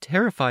I'd be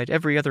terrified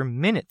every other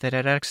minute that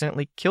I'd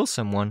accidentally kill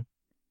someone."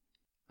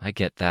 "I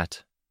get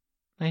that."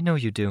 "I know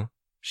you do,"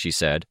 she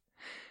said.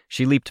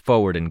 She leaped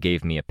forward and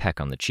gave me a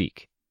peck on the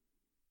cheek.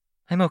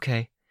 "I'm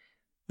okay.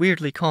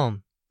 Weirdly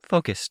calm.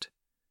 Focused."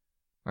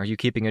 "Are you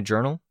keeping a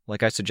journal,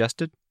 like I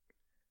suggested?"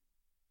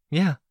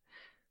 "Yeah.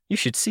 You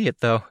should see it,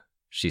 though,"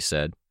 she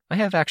said. "I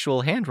have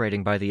actual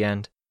handwriting by the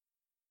end."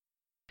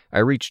 I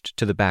reached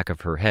to the back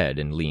of her head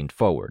and leaned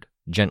forward,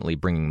 gently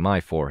bringing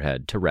my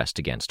forehead to rest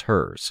against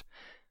hers,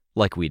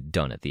 like we'd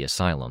done at the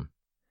asylum.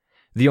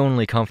 The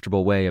only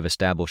comfortable way of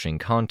establishing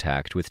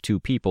contact with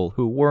 2 people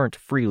who weren't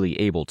freely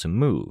able to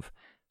move,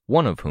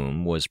 one of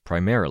whom was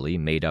primarily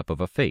made up of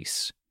a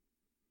face.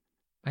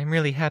 "I'm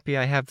really happy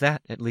I have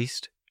that, at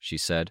least," she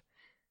said.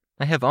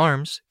 "I have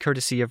arms,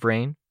 courtesy of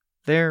Rain.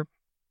 They're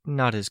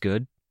not as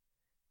good."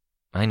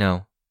 "I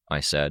know," I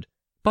said.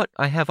 "But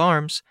I have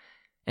arms,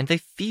 and they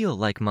feel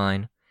like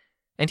mine.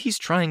 And he's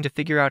trying to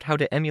figure out how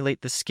to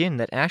emulate the skin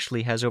that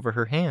Ashley has over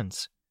her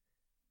hands."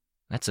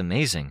 "That's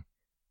amazing."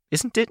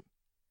 "Isn't it?"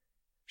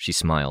 She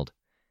smiled.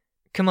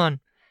 "Come on.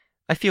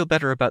 I feel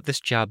better about this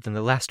job than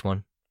the last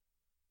one."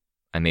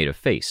 I made a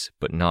face,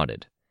 but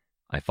nodded.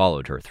 I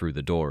followed her through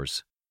the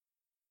doors.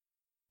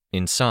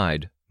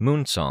 Inside,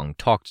 Moonsong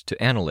talked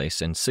to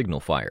Annalise and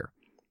Signalfire.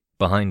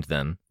 Behind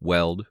them,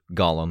 Weld,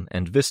 Gollum,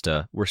 and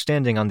Vista were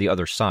standing on the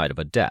other side of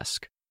a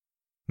desk.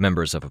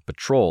 Members of a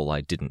patrol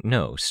I didn't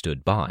know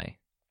stood by.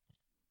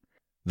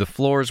 The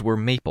floors were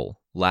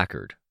maple,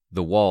 lacquered,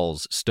 the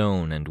walls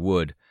stone and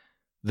wood.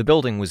 The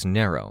building was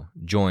narrow,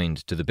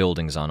 joined to the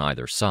buildings on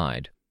either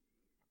side.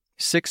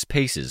 6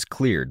 paces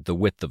cleared the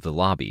width of the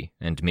lobby,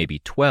 and maybe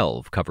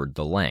 12 covered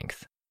the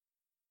length.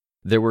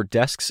 There were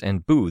desks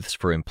and booths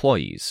for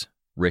employees,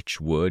 rich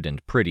wood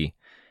and pretty,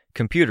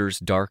 computers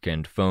dark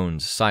and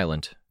phones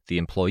silent, the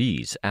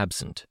employees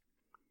absent.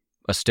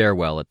 A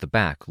stairwell at the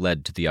back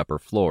led to the upper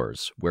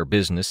floors, where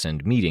business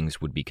and meetings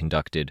would be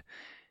conducted,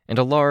 and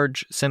a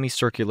large,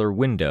 semicircular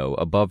window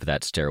above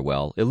that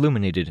stairwell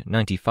illuminated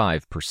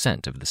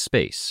 95% of the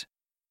space.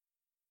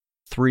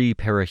 3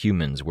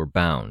 parahumans were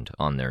bound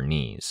on their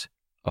knees.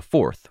 A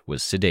 4th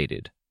was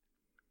sedated.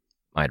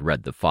 I'd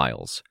read the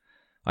files.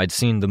 I'd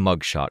seen the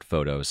mugshot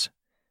photos.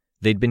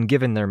 They'd been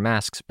given their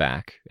masks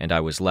back, and I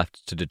was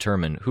left to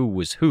determine who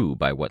was who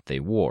by what they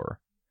wore.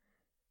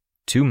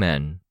 2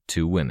 men,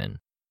 2 women.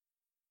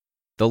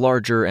 The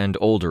larger and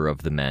older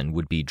of the men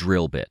would be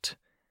Drillbit.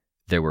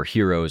 There were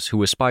heroes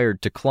who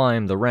aspired to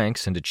climb the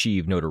ranks and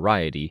achieve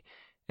notoriety,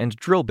 and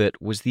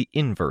Drillbit was the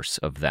inverse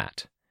of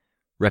that.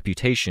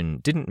 Reputation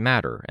didn't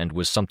matter and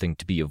was something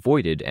to be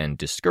avoided and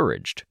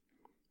discouraged.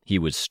 He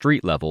was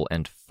street level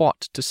and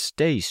fought to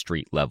stay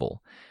street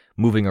level,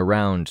 moving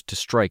around to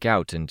strike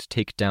out and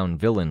take down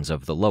villains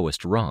of the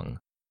lowest rung.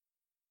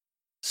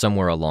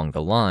 Somewhere along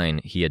the line,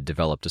 he had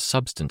developed a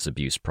substance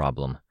abuse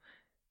problem.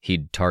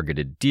 He'd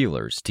targeted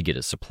dealers to get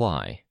a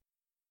supply.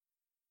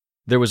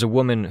 There was a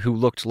woman who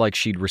looked like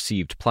she'd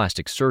received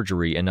plastic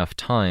surgery enough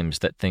times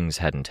that things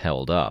hadn't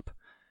held up.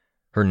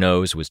 Her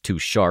nose was too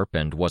sharp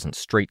and wasn't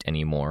straight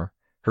anymore.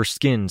 Her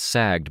skin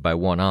sagged by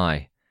one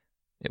eye.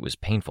 It was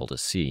painful to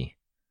see.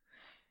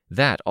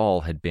 That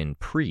all had been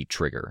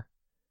pre-trigger.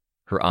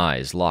 Her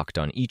eyes locked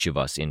on each of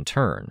us in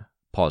turn,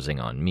 pausing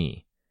on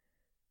me.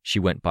 She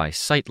went by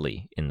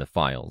Sightly in the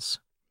files.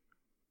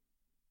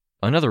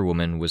 Another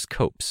woman was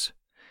Copes,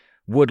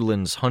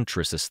 Woodland's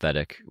huntress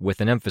aesthetic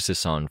with an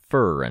emphasis on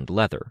fur and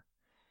leather.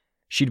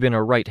 She'd been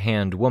a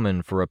right-hand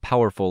woman for a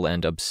powerful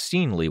and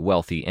obscenely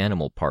wealthy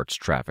animal parts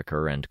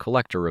trafficker and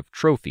collector of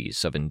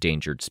trophies of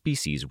endangered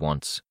species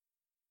once.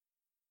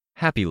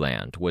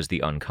 Happyland was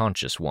the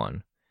unconscious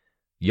one.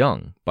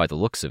 Young, by the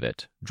looks of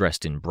it,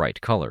 dressed in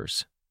bright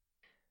colors.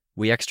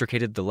 We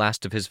extricated the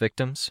last of his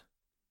victims?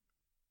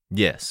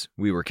 Yes,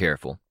 we were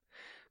careful.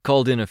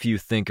 Called in a few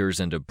thinkers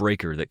and a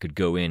breaker that could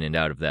go in and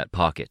out of that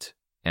pocket,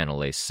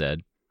 Annalise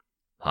said.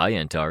 Hi,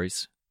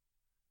 Antares.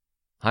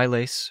 Hi,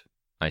 Lace,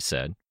 I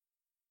said.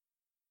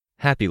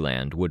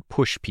 Happyland would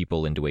push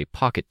people into a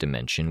pocket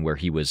dimension where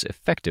he was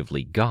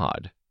effectively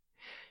God.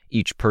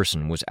 Each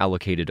person was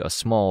allocated a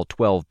small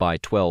 12 by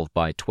 12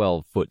 by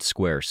 12 foot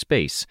square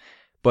space,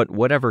 but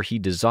whatever he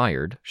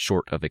desired,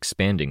 short of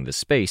expanding the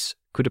space,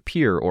 could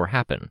appear or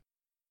happen.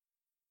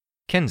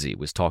 Kenzie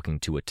was talking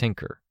to a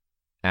tinker.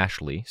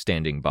 Ashley,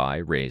 standing by,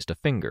 raised a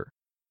finger.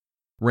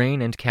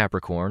 Rain and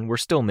Capricorn were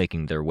still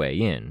making their way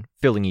in,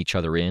 filling each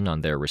other in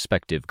on their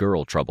respective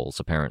girl troubles,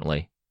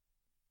 apparently.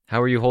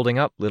 How are you holding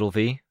up, Little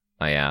V?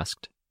 I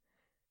asked.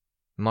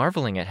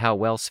 Marveling at how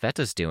well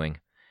Sveta's doing.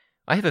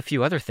 I have a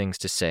few other things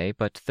to say,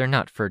 but they're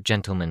not for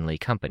gentlemanly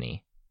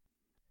company.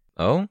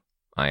 Oh?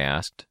 I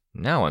asked.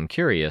 Now I'm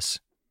curious.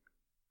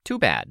 Too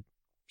bad,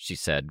 she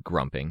said,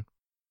 grumping.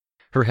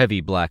 Her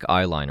heavy black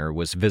eyeliner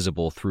was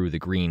visible through the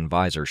green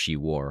visor she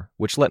wore,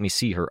 which let me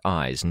see her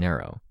eyes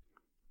narrow.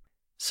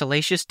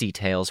 Salacious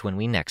details when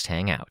we next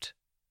hang out.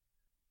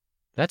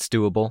 That's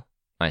doable,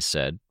 I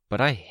said, but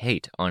I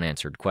hate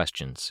unanswered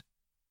questions.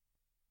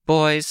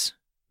 Boys,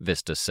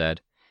 Vista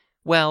said.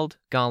 Weld,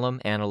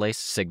 Gollum, Annalise,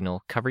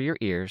 Signal, cover your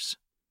ears.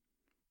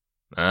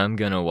 I'm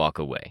gonna walk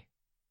away,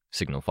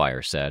 Signal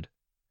Fire said.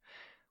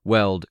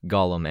 Weld,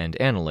 Gollum, and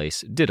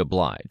Annalise did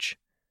oblige.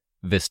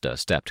 Vista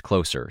stepped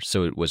closer,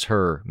 so it was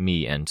her,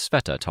 me, and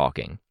Sveta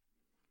talking.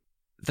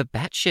 The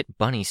batshit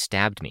bunny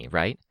stabbed me,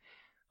 right?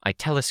 I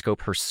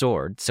telescope her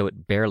sword, so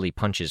it barely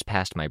punches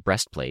past my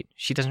breastplate.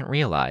 She doesn't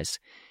realize.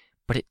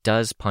 But it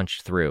does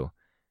punch through.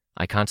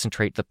 I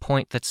concentrate the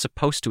point that's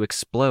supposed to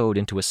explode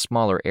into a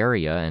smaller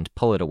area and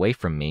pull it away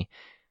from me.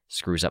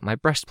 Screws up my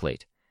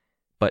breastplate.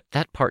 But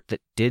that part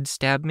that did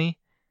stab me,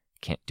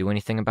 can't do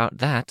anything about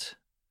that.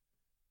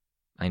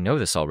 I know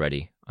this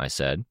already, I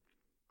said.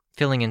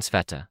 Filling in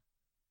Sveta.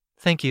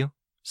 Thank you,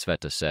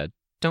 Sveta said.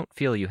 Don't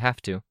feel you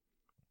have to.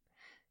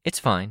 It's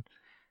fine.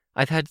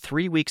 I've had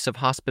 3 weeks of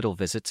hospital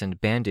visits and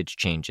bandage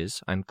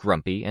changes. I'm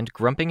grumpy, and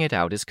grumping it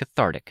out is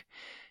cathartic.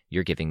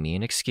 You're giving me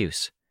an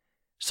excuse.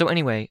 So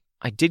anyway,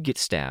 I did get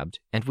stabbed,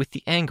 and with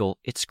the angle,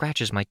 it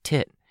scratches my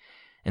tit.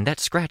 And that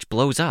scratch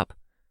blows up.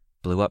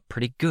 Blew up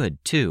pretty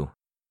good, too.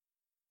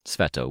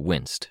 Sveta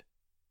winced.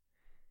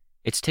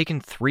 It's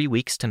taken 3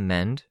 weeks to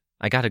mend.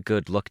 I got a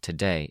good look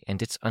today,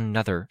 and it's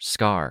another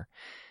scar.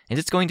 And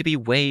it's going to be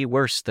way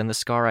worse than the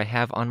scar I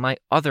have on my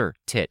other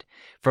tit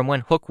from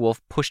when Hookwolf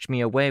pushed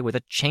me away with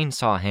a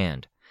chainsaw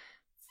hand.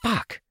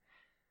 Fuck!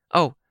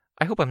 Oh,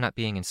 I hope I'm not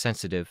being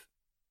insensitive.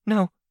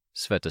 No,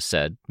 Sveta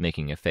said,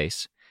 making a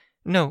face.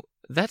 No,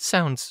 that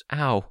sounds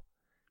ow.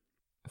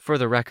 For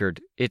the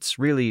record, it's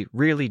really,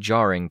 really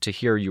jarring to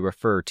hear you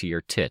refer to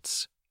your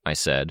tits, I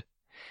said.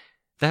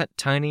 That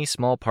tiny,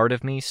 small part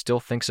of me still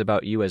thinks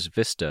about you as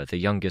Vista, the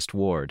youngest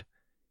ward.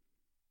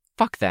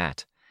 Fuck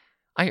that.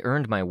 I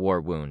earned my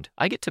war wound.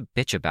 I get to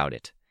bitch about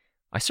it.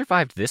 I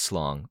survived this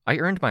long. I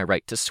earned my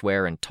right to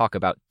swear and talk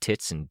about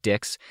tits and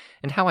dicks,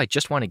 and how I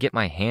just want to get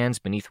my hands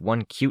beneath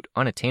one cute,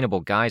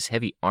 unattainable guy's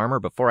heavy armor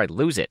before I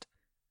lose it.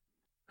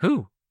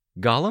 Who?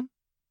 Gollum?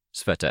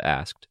 Sveta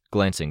asked,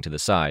 glancing to the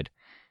side.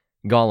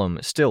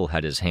 Gollum still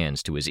had his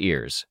hands to his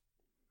ears.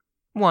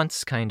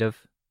 Once, kind of,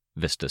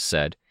 Vista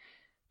said.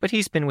 But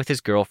he's been with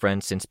his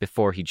girlfriend since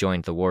before he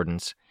joined the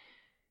Wardens.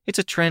 It's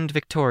a trend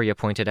Victoria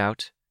pointed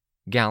out.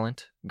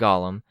 Gallant,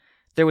 Gollum.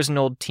 There was an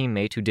old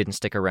teammate who didn't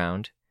stick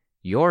around.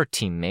 Your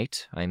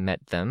teammate, I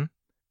met them.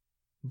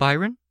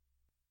 Byron?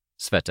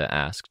 Sveta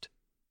asked.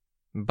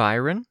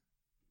 Byron?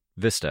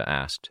 Vista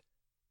asked.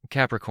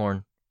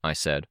 Capricorn, I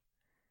said.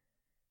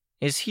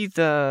 Is he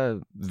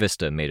the...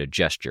 Vista made a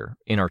gesture,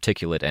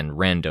 inarticulate and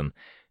random,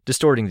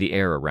 distorting the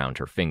air around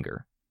her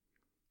finger.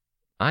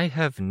 I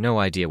have no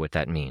idea what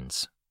that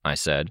means, I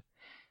said.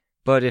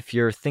 But if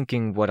you're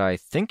thinking what I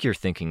think you're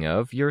thinking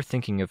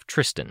of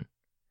Tristan.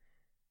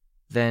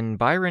 Then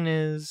Byron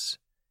is...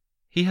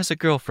 He has a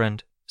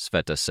girlfriend,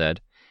 Sveta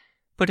said.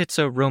 But it's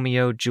a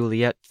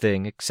Romeo-Juliet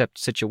thing,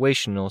 except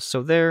situational,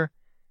 so they're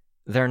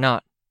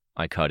not,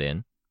 I cut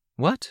in.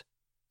 What?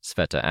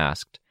 Sveta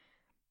asked.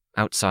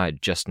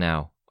 Outside just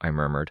now, I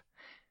murmured.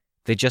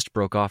 They just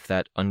broke off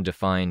that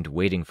undefined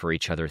waiting for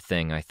each other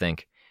thing, I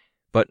think.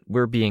 But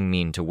we're being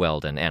mean to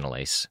Weld and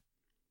Annalise.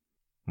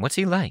 What's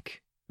he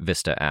like?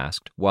 Vista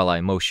asked, while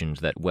I motioned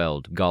that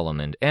Weld,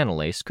 Gollum, and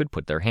Annalise could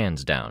put their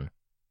hands down.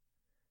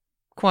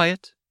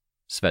 Quiet,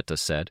 Sveta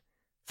said.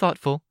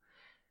 Thoughtful.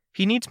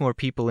 He needs more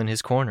people in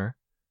his corner.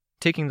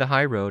 Taking the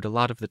high road a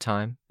lot of the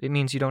time, it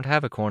means you don't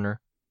have a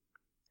corner.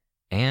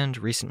 And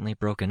recently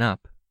broken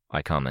up,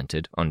 I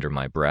commented under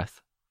my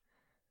breath.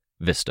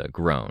 Vista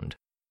groaned.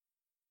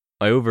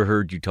 I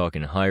overheard you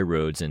talking high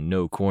roads and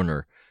no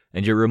corner,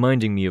 and you're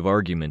reminding me of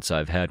arguments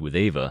I've had with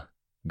Ava,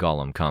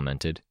 Gollum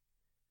commented.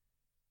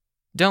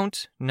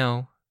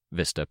 No,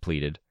 Vista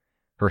pleaded.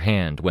 Her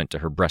hand went to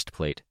her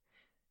breastplate.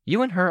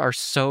 You and her are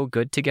so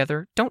good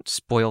together. Don't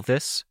spoil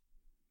this.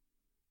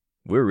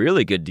 We're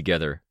really good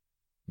together,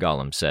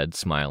 Gollum said,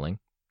 smiling.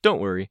 Don't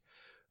worry.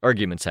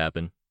 Arguments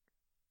happen.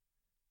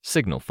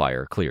 Signal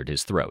fire cleared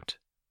his throat.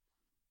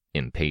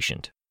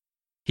 Impatient.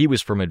 He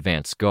was from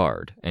Advance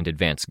Guard, and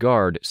Advance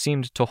Guard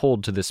seemed to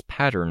hold to this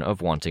pattern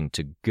of wanting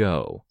to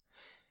go.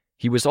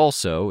 He was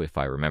also, if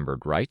I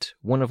remembered right,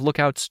 one of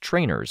Lookout's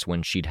trainers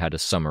when she'd had a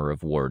summer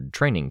of ward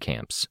training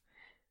camps.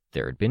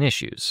 There had been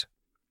issues.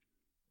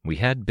 We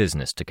had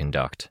business to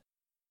conduct.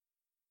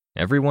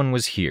 Everyone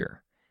was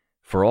here.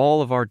 For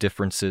all of our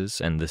differences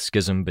and the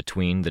schism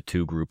between the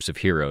two groups of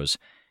heroes,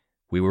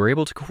 we were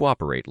able to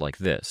cooperate like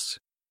this.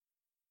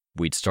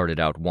 We'd started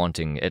out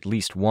wanting at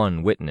least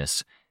one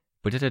witness,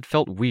 but it had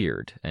felt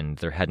weird, and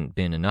there hadn't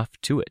been enough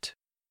to it.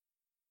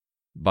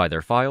 By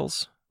their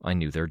files, I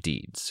knew their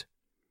deeds.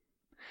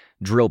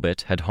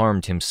 Drillbit had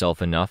harmed himself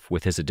enough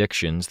with his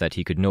addictions that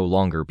he could no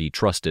longer be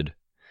trusted.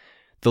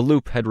 The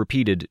loop had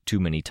repeated too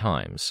many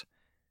times.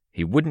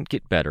 He wouldn't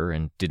get better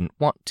and didn't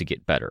want to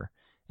get better,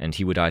 and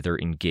he would either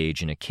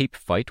engage in a cape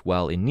fight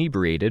while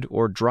inebriated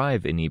or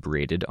drive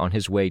inebriated on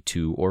his way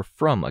to or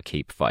from a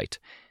cape fight,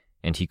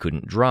 and he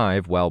couldn't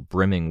drive while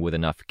brimming with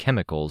enough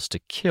chemicals to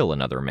kill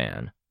another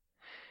man.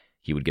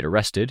 He would get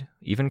arrested,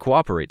 even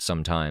cooperate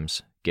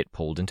sometimes, get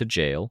pulled into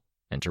jail,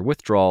 enter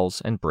withdrawals,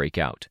 and break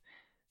out,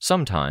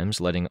 sometimes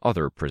letting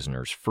other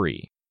prisoners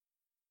free.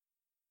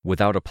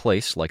 Without a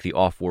place like the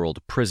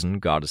off-world prison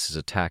Goddess's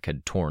attack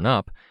had torn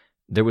up,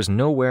 there was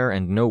nowhere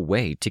and no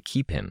way to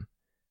keep him.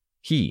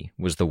 He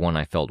was the one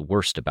I felt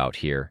worst about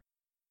here.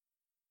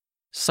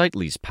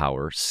 Sightly's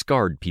power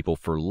scarred people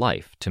for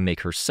life to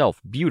make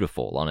herself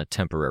beautiful on a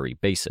temporary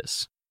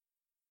basis.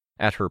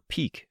 At her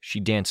peak, she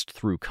danced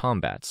through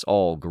combats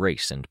all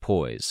grace and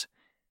poise.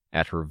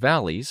 At her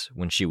valleys,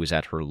 when she was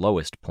at her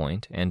lowest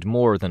point and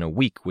more than a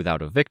week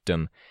without a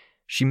victim,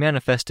 she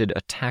manifested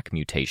attack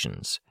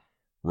mutations,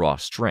 raw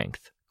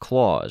strength,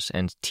 claws,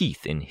 and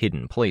teeth in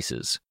hidden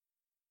places.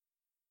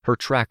 Her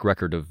track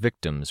record of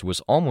victims was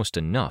almost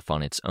enough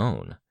on its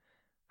own.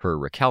 Her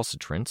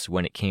recalcitrance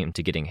when it came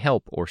to getting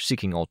help or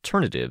seeking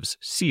alternatives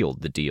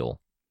sealed the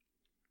deal.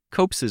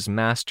 Copes's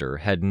master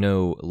had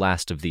no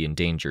last of the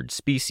endangered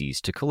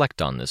species to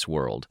collect on this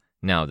world,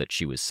 now that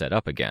she was set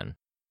up again.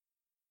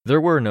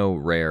 There were no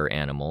rare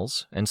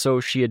animals, and so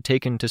she had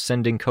taken to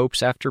sending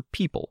Copes after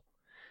people.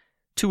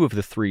 2 of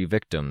the 3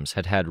 victims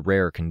had had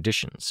rare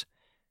conditions,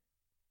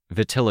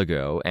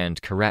 vitiligo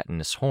and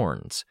keratinous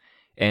horns,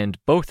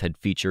 and both had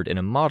featured in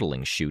a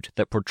modeling shoot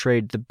that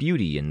portrayed the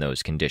beauty in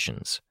those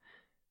conditions.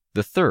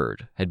 The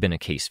 3rd had been a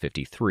Case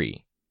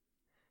 53.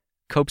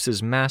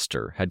 Copes's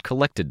master had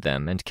collected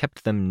them and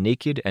kept them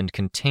naked and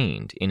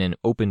contained in an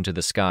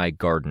open-to-the-sky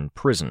garden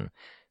prison,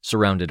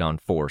 surrounded on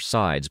 4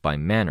 sides by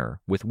manor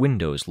with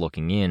windows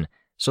looking in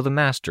so the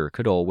master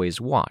could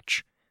always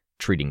watch,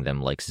 treating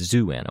them like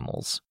zoo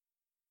animals.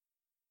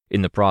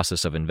 In the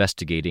process of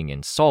investigating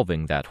and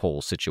solving that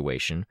whole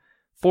situation,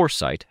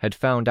 Foresight had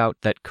found out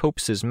that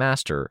Copes's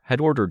master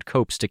had ordered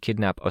Copes to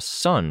kidnap a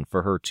son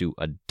for her to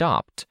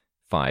adopt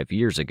 5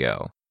 years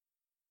ago.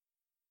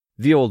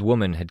 The old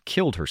woman had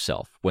killed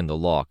herself when the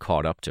law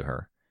caught up to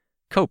her.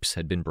 Copes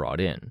had been brought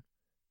in.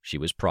 She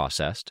was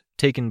processed,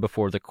 taken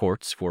before the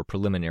courts for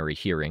preliminary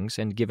hearings,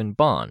 and given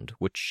bond,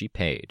 which she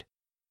paid.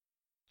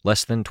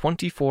 Less than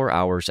 24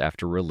 hours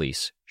after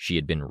release, she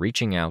had been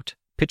reaching out,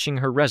 pitching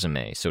her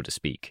resume, so to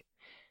speak.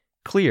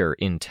 Clear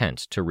intent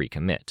to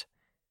recommit.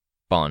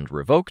 Bond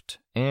revoked,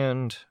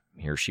 and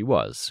here she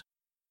was.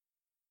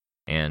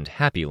 And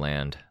Happy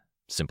Land,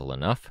 simple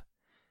enough.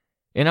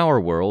 In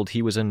our world,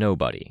 he was a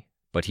nobody,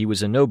 but he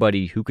was a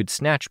nobody who could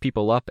snatch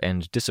people up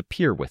and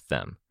disappear with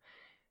them.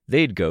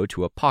 They'd go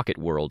to a pocket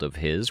world of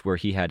his where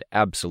he had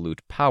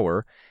absolute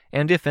power,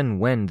 and if and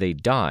when they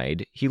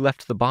died, he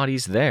left the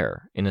bodies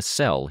there, in a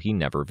cell he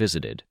never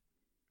visited.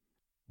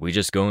 "We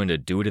just going to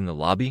do it in the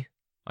lobby?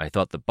 I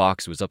thought the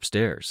box was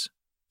upstairs,"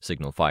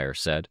 Signal Fire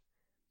said.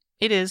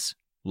 "It is,"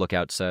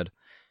 Lookout said.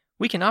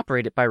 "We can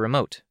operate it by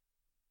remote."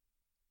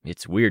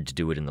 "It's weird to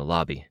do it in the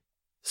lobby,"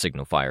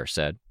 Signal Fire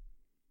said.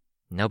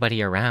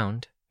 "Nobody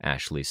around,"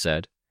 Ashley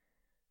said.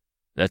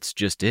 "That's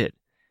just it.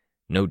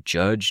 No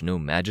judge, no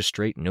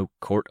magistrate, no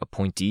court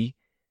appointee.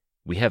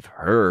 We have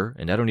her,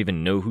 and I don't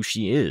even know who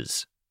she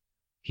is."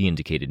 He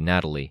indicated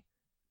Natalie.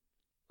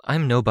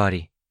 "I'm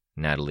nobody,"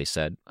 Natalie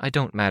said. "I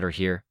don't matter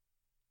here."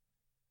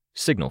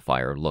 Signal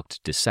Fire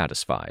looked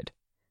dissatisfied.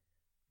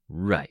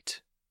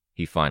 "Right,"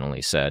 he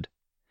finally said.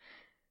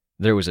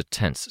 There was a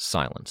tense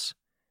silence.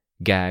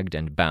 Gagged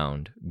and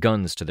bound,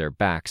 guns to their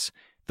backs,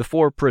 the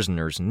 4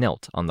 prisoners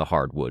knelt on the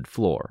hardwood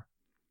floor.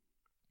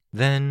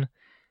 "Then,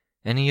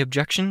 any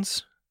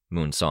objections?"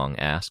 Moonsong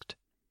asked.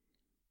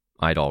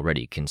 I'd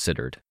already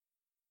considered.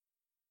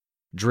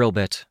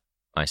 "Drillbit,"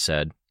 I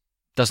said.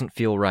 "Doesn't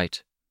feel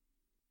right."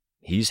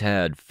 "He's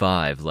had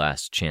 5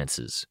 last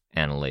chances,"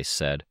 Annalise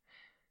said.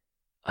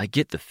 "I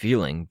get the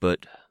feeling,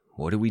 but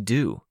what do we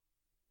do?"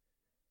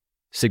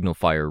 Signal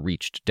Fire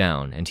reached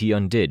down, and he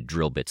undid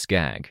Drillbit's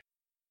gag.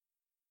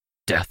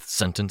 "Death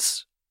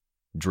sentence?"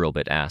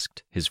 Drillbit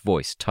asked, his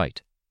voice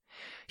tight.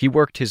 He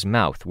worked his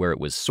mouth where it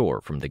was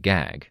sore from the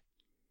gag.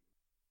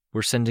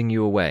 "We're sending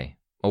you away,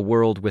 a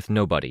world with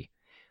nobody.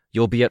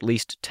 You'll be at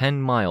least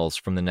 10 miles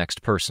from the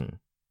next person,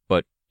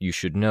 but you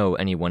should know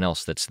anyone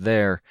else that's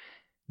there.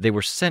 They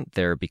were sent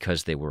there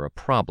because they were a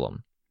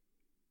problem."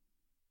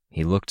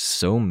 He looked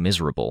so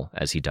miserable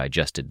as he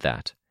digested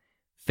that,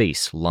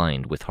 face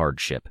lined with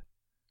hardship.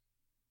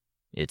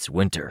 "It's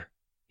winter,"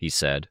 he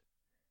said.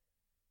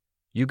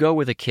 "You go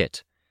with a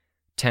kit.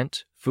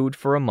 Tent, food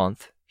for a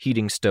month,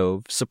 heating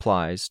stove,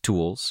 supplies,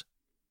 tools."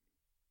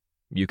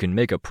 "You can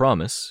make a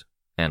promise,"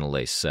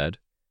 Annalise said.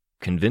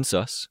 "Convince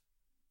us."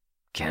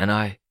 "Can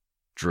I?"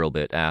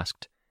 Drillbit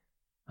asked.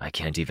 "I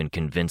can't even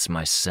convince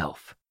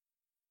myself."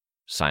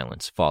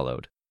 Silence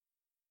followed.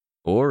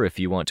 "Or if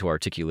you want to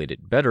articulate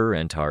it better,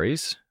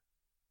 Antares,"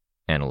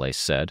 Annalise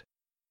said.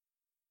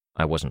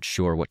 I wasn't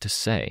sure what to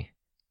say.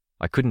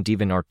 I couldn't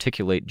even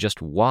articulate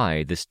just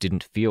why this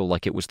didn't feel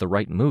like it was the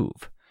right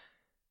move.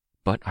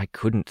 But I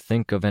couldn't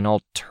think of an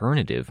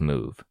alternative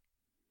move.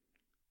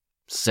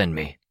 "Send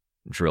me,"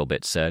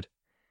 Drillbit said.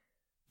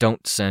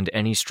 "Don't send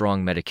any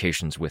strong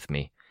medications with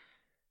me.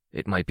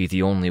 It might be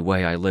the only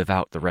way I live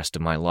out the rest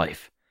of my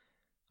life.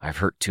 I've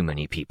hurt too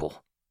many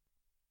people."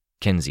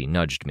 Kenzie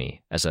nudged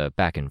me as a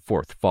back and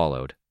forth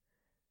followed.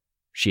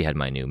 She had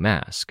my new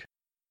mask.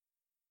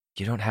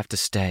 "You don't have to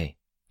stay,"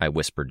 I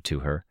whispered to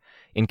her,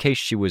 in case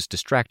she was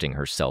distracting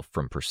herself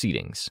from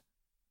proceedings.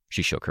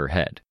 She shook her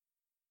head.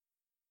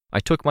 I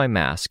took my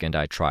mask and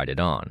I tried it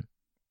on.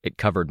 It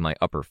covered my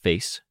upper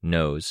face,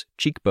 nose,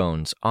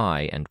 cheekbones,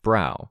 eye, and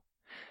brow.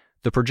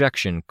 The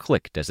projection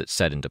clicked as it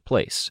set into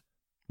place.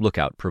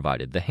 Lookout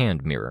provided the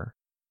hand mirror.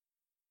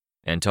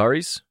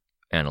 "Antares?"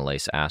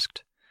 Annalise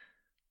asked.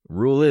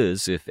 "Rule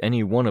is, if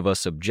any one of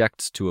us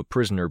objects to a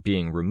prisoner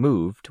being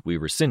removed, we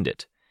rescind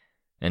it.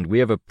 And we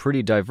have a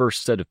pretty diverse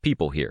set of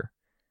people here.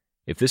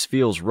 If this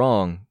feels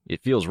wrong,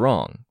 it feels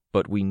wrong,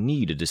 but we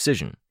need a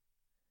decision."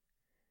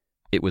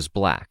 It was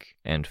black,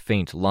 and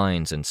faint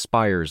lines and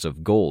spires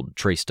of gold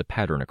traced a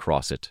pattern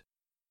across it.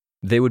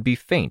 They would be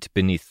faint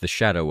beneath the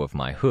shadow of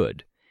my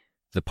hood.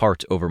 The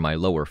part over my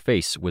lower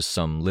face was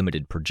some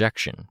limited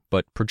projection,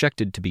 but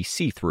projected to be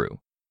see-through.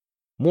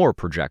 More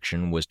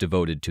projection was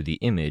devoted to the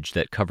image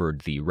that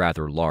covered the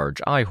rather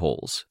large eye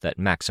holes that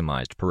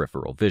maximized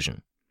peripheral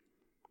vision.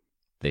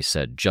 They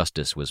said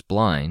justice was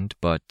blind,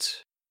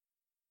 but...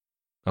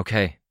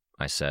 "Okay,"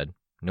 I said.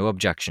 "No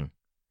objection."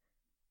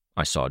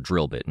 I saw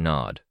Drillbit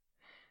nod.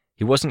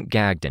 He wasn't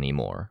gagged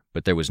anymore,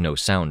 but there was no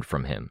sound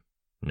from him.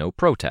 No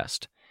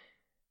protest.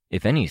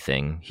 If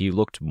anything, he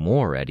looked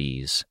more at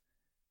ease.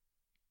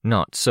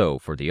 Not so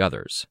for the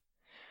others.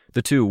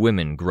 The 2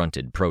 women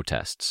grunted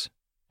protests.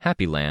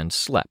 Happy Land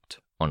slept,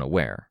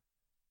 unaware.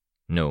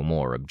 No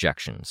more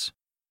objections.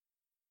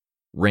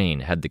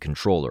 Rain had the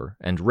controller,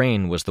 and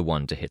Rain was the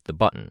one to hit the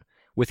button,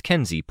 with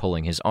Kenzie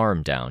pulling his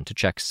arm down to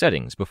check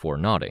settings before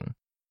nodding.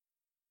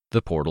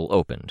 The portal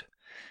opened.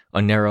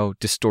 A narrow,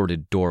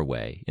 distorted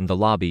doorway in the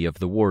lobby of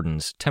the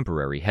warden's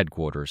temporary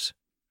headquarters.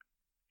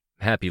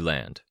 "Happy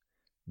Land.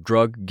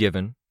 Drug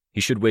given.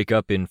 He should wake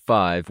up in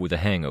 5 with a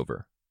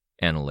hangover,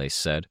 Annalise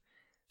said.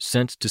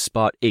 Sent to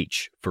Spot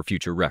H for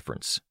future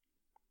reference.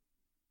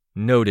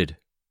 Noted,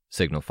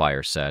 Signal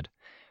Fire said,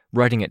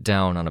 writing it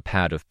down on a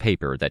pad of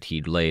paper that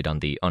he'd laid on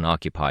the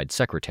unoccupied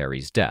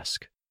secretary's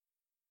desk.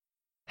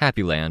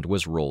 Happyland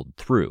was rolled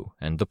through,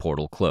 and the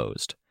portal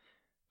closed.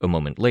 A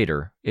moment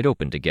later, it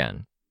opened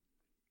again.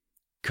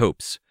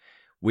 Copes,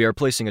 we are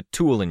placing a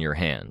tool in your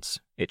hands.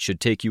 It should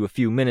take you a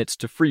few minutes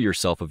to free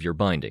yourself of your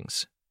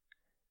bindings.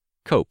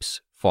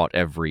 Copes fought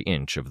every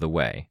inch of the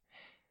way.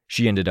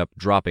 She ended up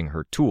dropping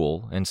her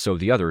tool, and so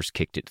the others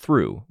kicked it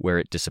through, where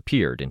it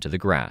disappeared into the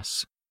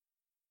grass.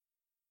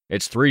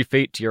 It's 3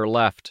 feet to your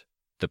left,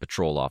 the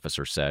patrol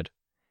officer said.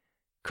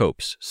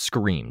 Copes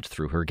screamed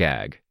through her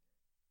gag.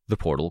 The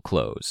portal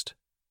closed.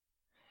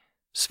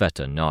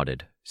 Sveta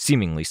nodded,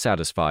 seemingly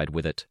satisfied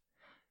with it.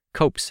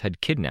 Copes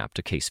had kidnapped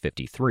a Case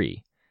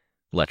 53.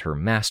 Let her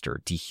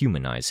master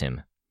dehumanize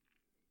him.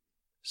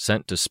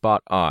 Sent to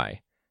Spot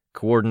I.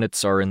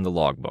 Coordinates are in the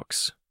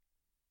logbooks.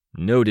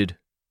 Noted.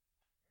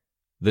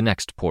 The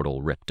next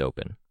portal ripped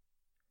open.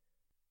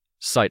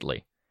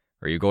 Sightly,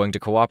 are you going to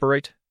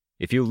cooperate?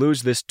 If you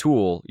lose this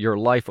tool, your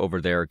life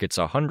over there gets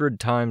 100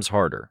 times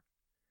harder.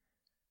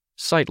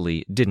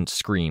 Sightly didn't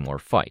scream or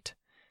fight.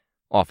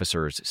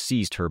 Officers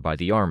seized her by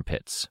the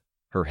armpits.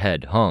 Her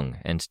head hung,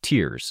 and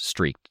tears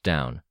streaked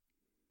down.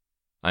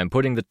 I'm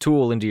putting the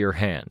tool into your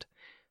hand.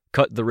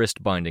 Cut the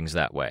wrist bindings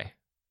that way.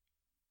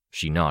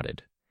 She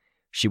nodded.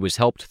 She was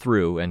helped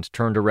through and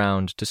turned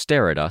around to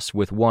stare at us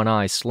with one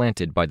eye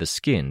slanted by the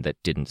skin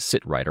that didn't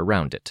sit right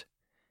around it.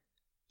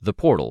 The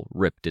portal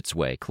ripped its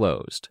way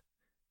closed.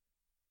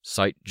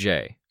 Site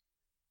J.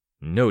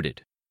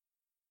 Noted.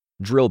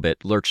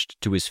 Drillbit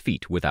lurched to his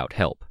feet without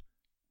help.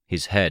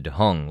 His head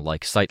hung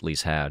like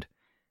Sightly's had.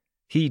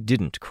 He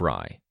didn't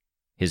cry.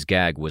 His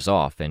gag was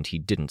off and he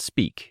didn't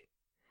speak.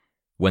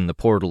 When the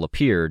portal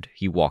appeared,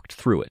 he walked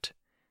through it.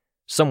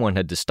 Someone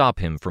had to stop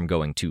him from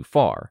going too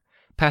far,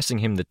 passing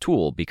him the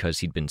tool because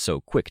he'd been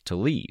so quick to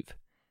leave.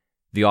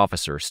 The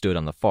officer stood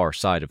on the far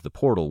side of the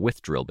portal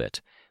with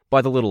Drillbit,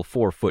 by the little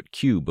 4-foot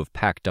cube of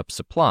packed-up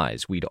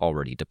supplies we'd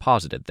already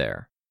deposited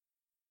there.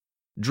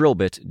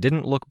 Drillbit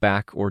didn't look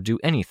back or do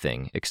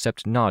anything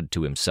except nod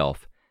to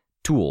himself,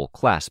 tool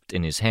clasped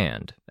in his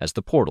hand as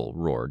the portal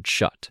roared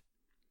shut.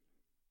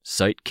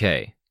 Site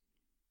K.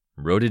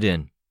 Wrote it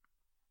in.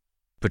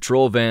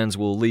 Patrol vans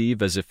will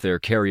leave as if they're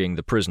carrying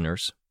the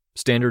prisoners.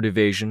 Standard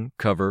evasion,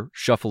 cover,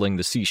 shuffling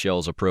the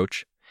seashells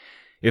approach.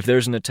 If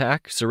there's an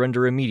attack,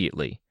 surrender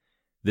immediately.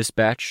 This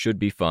batch should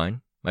be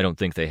fine. I don't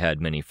think they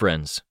had many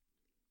friends.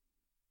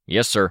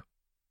 Yes, sir.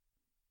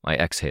 I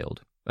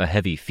exhaled, a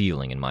heavy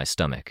feeling in my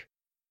stomach.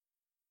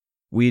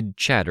 We'd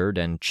chattered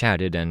and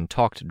chatted and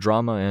talked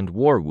drama and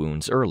war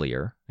wounds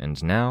earlier,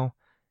 and now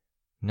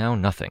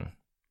nothing.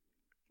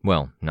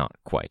 Well, not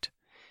quite.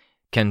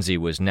 Kenzie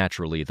was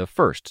naturally the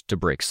first to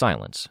break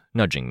silence,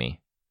 nudging me.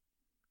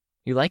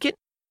 You like it?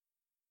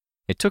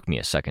 It took me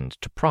a second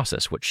to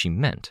process what she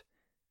meant.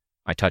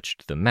 I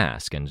touched the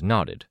mask and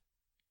nodded.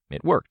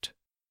 It worked.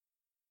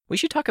 We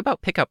should talk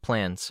about pickup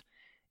plans.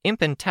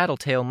 Imp and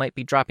Tattletale might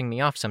be dropping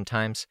me off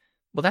sometimes.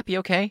 Will that be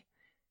okay?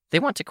 They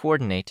want to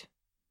coordinate.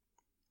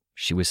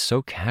 She was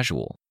so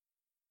casual.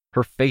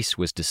 Her face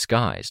was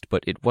disguised,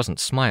 but it wasn't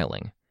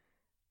smiling.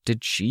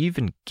 Did she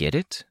even get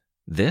it?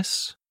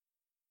 This?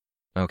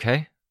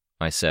 Okay,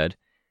 I said.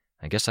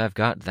 I guess I've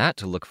got that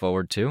to look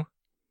forward to.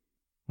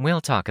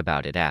 We'll talk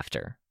about it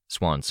after,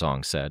 Swan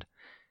Song said.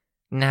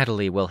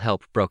 Natalie will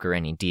help broker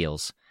any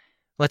deals.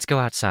 Let's go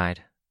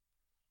outside.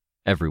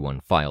 Everyone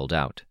filed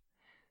out.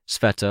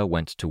 Sveta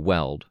went to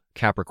weld,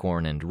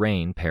 Capricorn and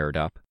Rain paired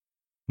up.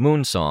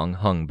 Moonsong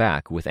hung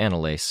back with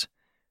Annalise.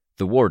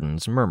 The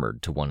wardens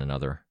murmured to one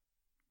another.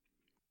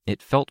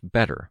 It felt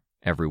better,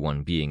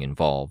 everyone being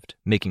involved,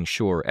 making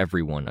sure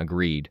everyone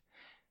agreed.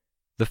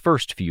 The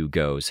first few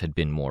goes had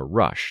been more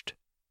rushed,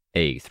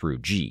 A through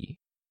G.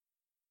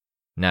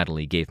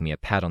 Natalie gave me a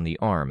pat on the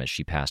arm as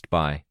she passed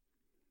by.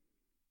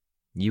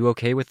 You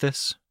okay with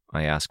this?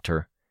 I asked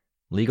her.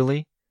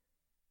 Legally?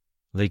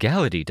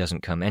 Legality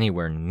doesn't come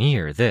anywhere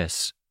near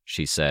this,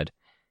 she said.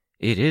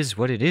 It is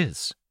what it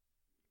is.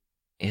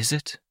 Is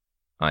it?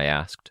 I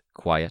asked,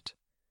 quiet.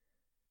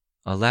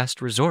 A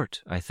last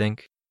resort, I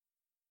think.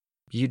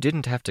 You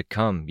didn't have to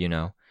come, you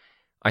know.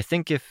 I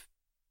think if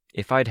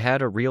I'd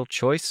had a real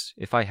choice,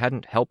 if I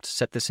hadn't helped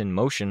set this in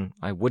motion,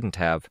 I wouldn't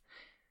have.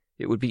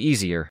 It would be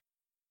easier.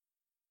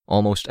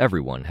 Almost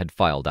everyone had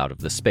filed out of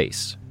the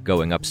space,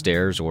 going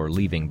upstairs or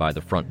leaving by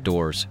the front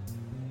doors.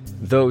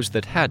 Those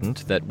that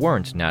hadn't, that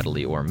weren't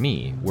Natalie or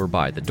me, were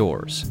by the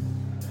doors.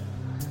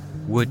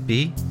 Would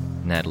be,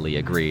 Natalie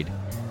agreed.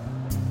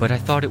 But I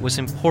thought it was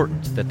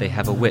important that they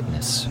have a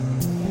witness.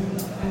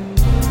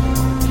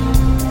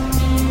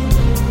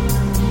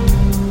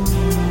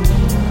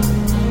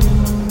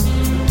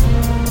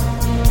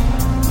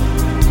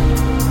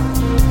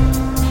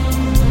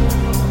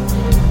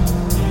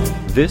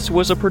 This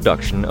was a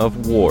production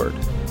of Ward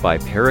by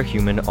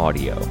Parahuman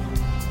Audio.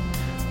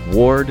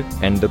 Ward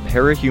and the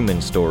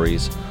Parahuman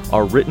stories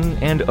are written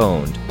and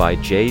owned by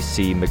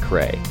J.C.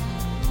 McCrae.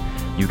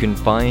 You can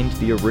find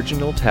the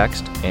original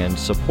text and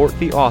support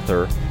the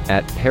author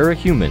at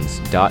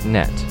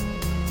parahumans.net.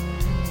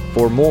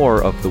 For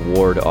more of the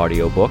Ward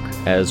audiobook,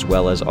 as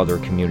well as other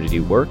community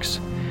works,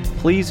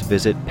 please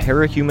visit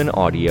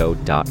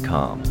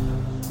parahumanaudio.com.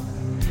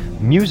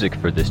 Music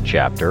for this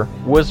chapter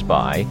was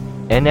by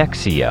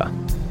Enexia.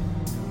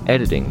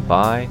 Editing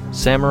by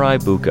Samurai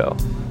Buko.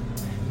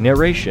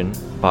 Narration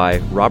by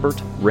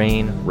Robert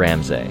Rain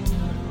Ramsey.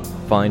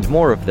 Find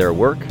more of their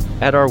work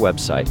at our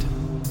website.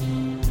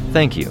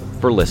 Thank you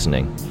for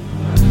listening.